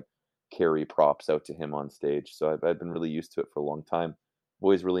able to carry props out to him on stage. So I've been really used to it for a long time. I've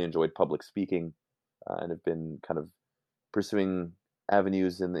always really enjoyed public speaking, and have been kind of pursuing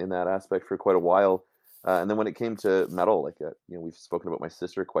avenues in that aspect for quite a while. And then when it came to metal, we've spoken about my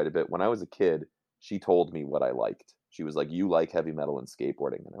sister quite a bit. When I was a kid, she told me what I liked. She was like, "You like heavy metal and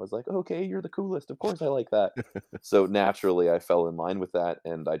skateboarding." And I was like, "Okay, you're the coolest. Of course I like that." So naturally I fell in line with that,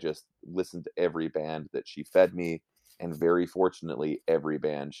 and I just listened to every band that she fed me. And very fortunately, every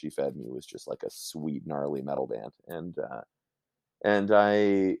band she fed me was just like a sweet, gnarly metal band. And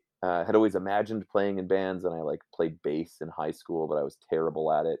I had always imagined playing in bands, and I played bass in high school, but I was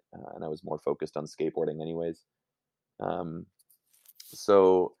terrible at it, and I was more focused on skateboarding anyways.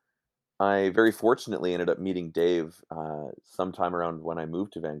 So I very fortunately ended up meeting Dave sometime around when I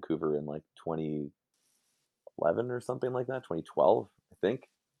moved to Vancouver in 2011 or something like that, 2012, I think.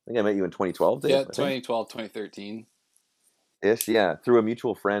 I think I met you in 2012, Dave. Yeah, 2012, 2013. Ish, yeah, through a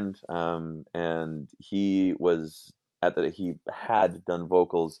mutual friend, and he had done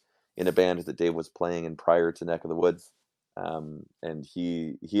vocals in a band that Dave was playing in prior to Neck of the Woods, and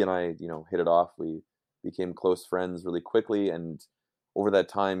he and I, hit it off. We became close friends really quickly, and over that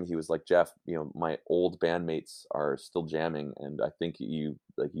time, he was like, "Jeff, my old bandmates are still jamming, and I think you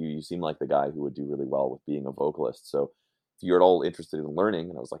seem like the guy who would do really well with being a vocalist. So if you're at all interested in learning,"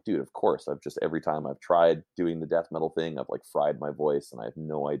 and I was like, "Dude, of course." I've just, every time I've tried doing the death metal thing, I've fried my voice, and I have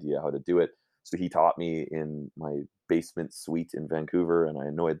no idea how to do it. So he taught me in my basement suite in Vancouver, and I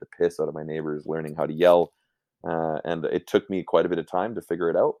annoyed the piss out of my neighbors learning how to yell. And it took me quite a bit of time to figure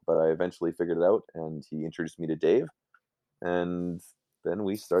it out, but I eventually figured it out, and he introduced me to Dave, and then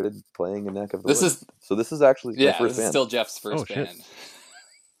we started playing in Neck of the Woods. So this is actually my first band. Still Jeff's first band.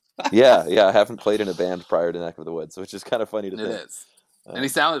 Yeah, I haven't played in a band prior to Neck of the Woods, which is kind of funny to think. It is. And he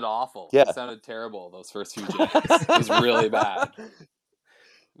sounded awful. Yeah. He sounded terrible those first few jams. It was really bad.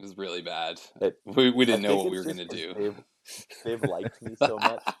 It was really bad. We didn't know what we were going to do. They've liked me so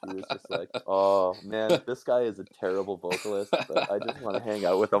much. He was just like, oh, man, this guy is a terrible vocalist, but I just want to hang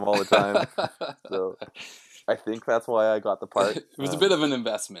out with him all the time. So I think that's why I got the part. It was a bit of an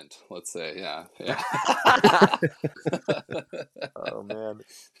investment, let's say. Yeah. Oh, man.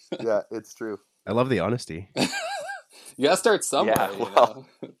 Yeah, it's true. I love the honesty. You got to start somewhere, Yeah, you know?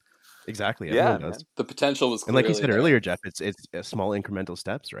 Exactly. Yeah, Everyone does. The potential was And like you clearly said there. earlier, Jeff, it's small incremental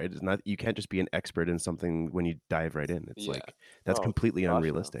steps, right? It's not, you can't just be an expert in something when you dive right in. It's like, that's completely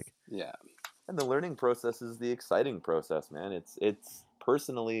unrealistic. Yeah. And the learning process is the exciting process, man. It's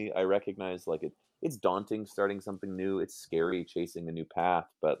personally, I recognize like it's daunting starting something new. It's scary chasing a new path,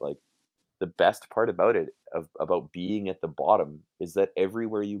 but like the best part about it, about being at the bottom, is that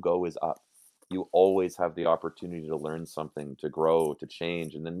everywhere you go is up. You always have the opportunity to learn something, to grow, to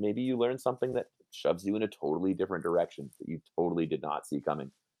change, and then maybe you learn something that shoves you in a totally different direction that you totally did not see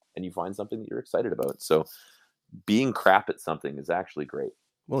coming, and you find something that you're excited about. So being crap at something is actually great.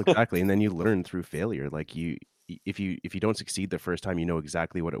 Well, exactly. And then you learn through failure. Like if you don't succeed the first time, you know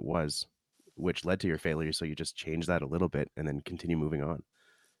exactly what it was, which led to your failure. So you just change that a little bit and then continue moving on.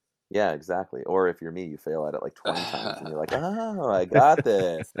 Yeah, exactly. Or if you're me, you fail at it like 20 times and you're like, oh, I got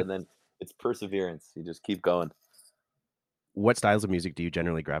this. And then it's perseverance. You just keep going. What styles of music do you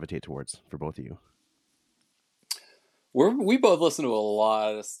generally gravitate towards for both of you? We both listen to a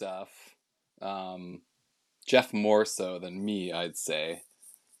lot of stuff. Jeff more so than me, I'd say.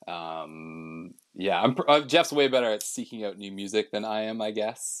 Jeff's way better at seeking out new music than I am, I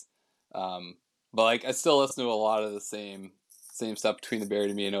guess. But like, I still listen to a lot of the same stuff between the Buried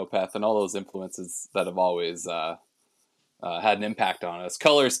in Me and Opeth, and all those influences that have always had an impact on us.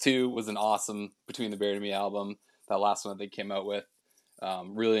 Colors too was an awesome Between the Buried in Me album. That last one that they came out with.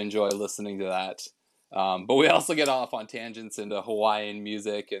 Really enjoy listening to that. But we also get off on tangents into Hawaiian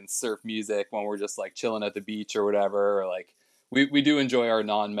music and surf music when we're just like chilling at the beach or whatever. Or like we do enjoy our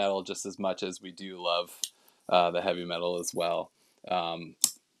non-metal just as much as we do love the heavy metal as well.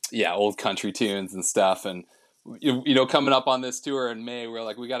 Old country tunes and stuff. And you know, coming up on this tour in May, we're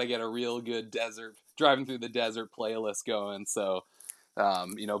like, we got to get a real good driving through the desert playlist going. So,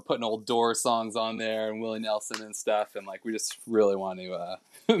 putting old Doors songs on there and Willie Nelson and stuff. And like, we just really want to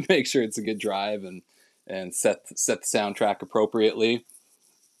make sure it's a good drive and set the soundtrack appropriately.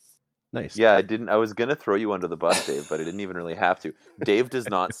 Nice. Yeah, I was going to throw you under the bus, Dave, but I didn't even really have to. Dave does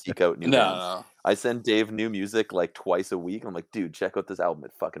not seek out new bands. No. I send Dave new music like twice a week. I'm like, dude, check out this album.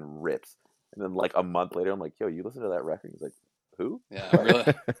 It fucking rips. And then like a month later, I'm like, yo, you listen to that record? He's like, who? Yeah,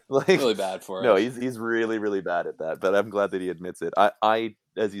 really, like, really bad for it. No, he's really, really bad at that. But I'm glad that he admits it. I,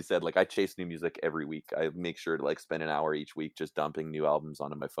 as you said, like I chase new music every week. I make sure to like spend an hour each week just dumping new albums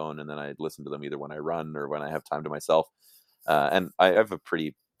onto my phone, and then I listen to them either when I run or when I have time to myself. And I have a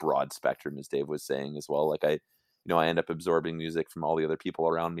pretty broad spectrum, as Dave was saying as well. Like I end up absorbing music from all the other people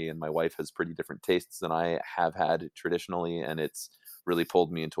around me, and my wife has pretty different tastes than I have had traditionally, and it's really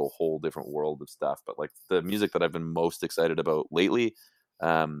pulled me into a whole different world of stuff. But like the music that I've been most excited about lately,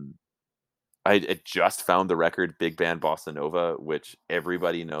 I just found the record Big Band Bossa Nova, which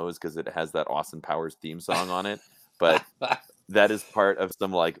everybody knows because it has that Austin Powers theme song on it. But that is part of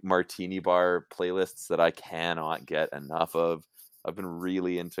some like martini bar playlists that I cannot get enough of. I've been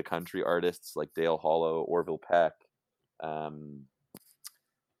really into country artists like Dale Hollow, Orville Peck,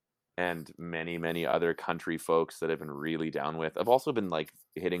 and many, many other country folks that I've been really down with. I've also been like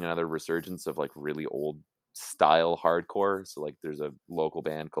hitting another resurgence of like really old style hardcore. So like there's a local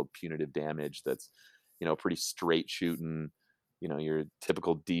band called Punitive Damage that's, pretty straight shooting, your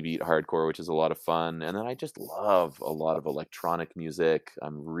typical D-beat hardcore, which is a lot of fun. And then I just love a lot of electronic music.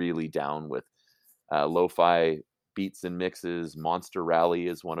 I'm really down with lo-fi beats and mixes. Monster Rally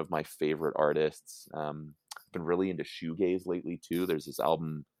is one of my favorite artists. I've been really into shoegaze lately too. There's this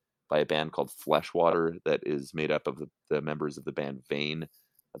album by a band called Fleshwater that is made up of the members of the band Vane.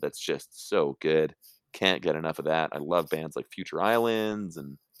 That's just so good. Can't get enough of that. I love bands like Future Islands,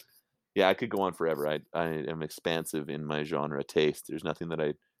 and yeah, I could go on forever. I am expansive in my genre taste. There's nothing that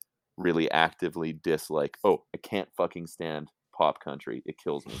I really actively dislike. Oh, I can't fucking stand pop country. It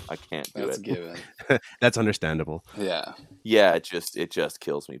kills me. I can't do That's it. a given. That's understandable. Yeah. Yeah, it just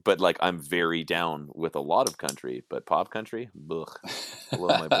kills me. But like I'm very down with a lot of country, but pop country, ugh, blow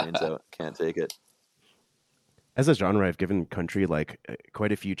my brains out. Can't take it. As a genre, I've given country like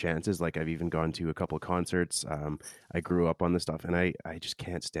quite a few chances. Like I've even gone to a couple of concerts. I grew up on this stuff, and I just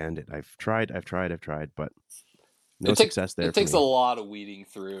can't stand it. I've tried, but no success there. It takes a lot of weeding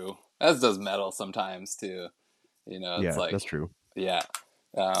through, as does metal sometimes too. It's yeah, like that's true. Yeah.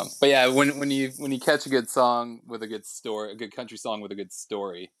 But yeah, when you catch a good song with a good story, a good country song with a good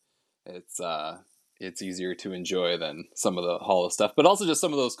story, it's easier to enjoy than some of the hollow stuff. But also just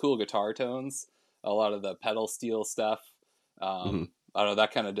some of those cool guitar tones, a lot of the pedal steel stuff. I don't know,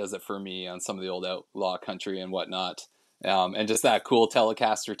 that kind of does it for me on some of the old outlaw country and whatnot. And just that cool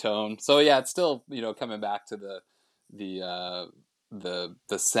Telecaster tone. So yeah, it's still, coming back to the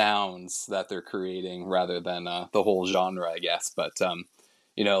sounds that they're creating rather than the whole genre, I guess. But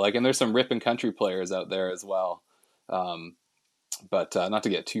and there's some ripping country players out there as well. But not to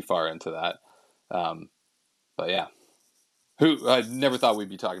get too far into that. But yeah, I never thought we'd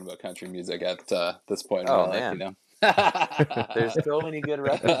be talking about country music at this point in my life, man. There's so many good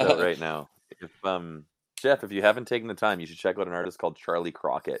records out right now. Jeff, if you haven't taken the time, you should check out an artist called Charlie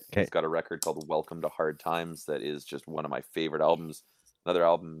Crockett. Okay. He's got a record called Welcome to Hard Times that is just one of my favorite albums. Another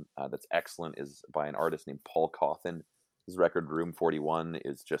album that's excellent is by an artist named Paul Cawthon. His record Room 41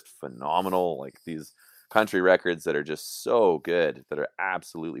 is just phenomenal. Like these country records that are just so good, that are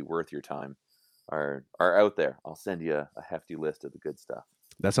absolutely worth your time, are out there. I'll send you a hefty list of the good stuff.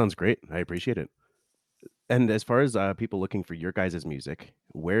 That sounds great. I appreciate it. And as far as people looking for your guys' music,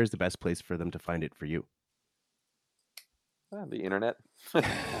 where is the best place for them to find it for you? The internet. They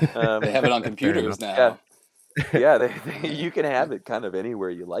have it on computers now. Yeah, you can have it kind of anywhere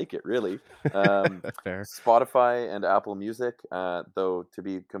you like it, really. Fair. Spotify and Apple Music, though, to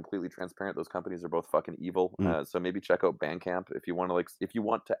be completely transparent, those companies are both fucking evil. So maybe check out Bandcamp if you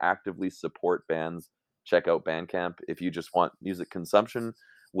want to actively support bands. Check out Bandcamp. If you just want music consumption,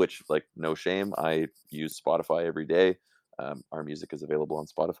 which, like, no shame, I use Spotify every day. Our music is available on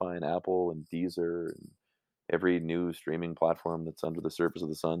Spotify and Apple and Deezer and every new streaming platform that's under the surface of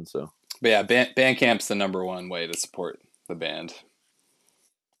the sun. So, but yeah, Bandcamp's the number one way to support the band.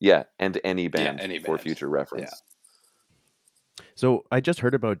 Yeah, and any band, any for band. future reference. Yeah. So I just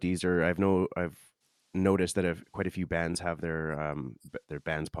heard about Deezer. I've noticed that quite a few bands have their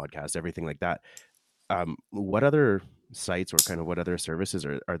bands podcasts, everything like that. What other sites or kind of what other services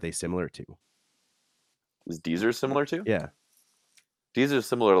are they similar to? Is Deezer similar to? Yeah. Deezer is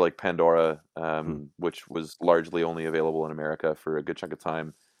similar to like Pandora, which was largely only available in America for a good chunk of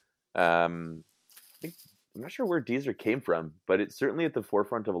time. I'm not sure where Deezer came from, but it's certainly at the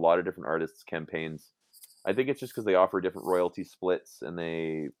forefront of a lot of different artists' campaigns. I think it's just because they offer different royalty splits and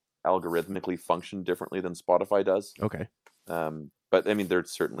they algorithmically function differently than Spotify does. Okay. But I mean, they're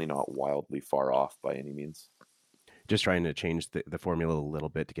certainly not wildly far off by any means. Just trying to change the formula a little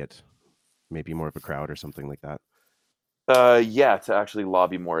bit to get maybe more of a crowd or something like that. Yeah, to actually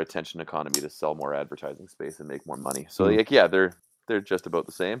lobby more attention economy, to sell more advertising space and make more money. So they're just about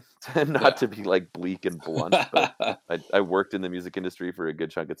the same. Not to be like bleak and blunt, but I worked in the music industry for a good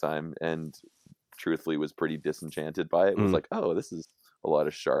chunk of time and truthfully was pretty disenchanted by it. It was like, oh, this is a lot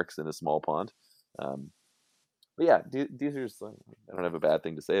of sharks in a small pond. But yeah, Deezer's, I don't have a bad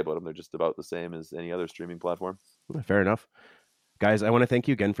thing to say about them. They're just about the same as any other streaming platform. Fair enough. Guys, I want to thank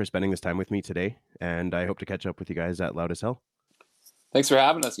you again for spending this time with me today, and I hope to catch up with you guys at Loud as Hell. Thanks for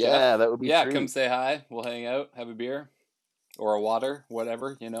having us, Jeff. Yeah, that would be great. Come say hi. We'll hang out, have a beer or a water,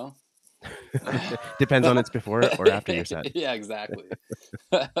 whatever, Depends on it's before or after your set. Yeah, exactly.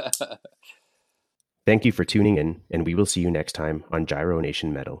 Thank you for tuning in, and we will see you next time on Gyro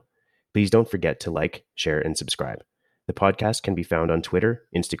Nation Metal. Please don't forget to like, share, and subscribe. The podcast can be found on Twitter,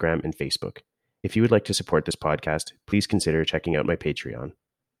 Instagram, and Facebook. If you would like to support this podcast, please consider checking out my Patreon.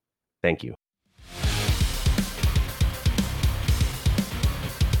 Thank you.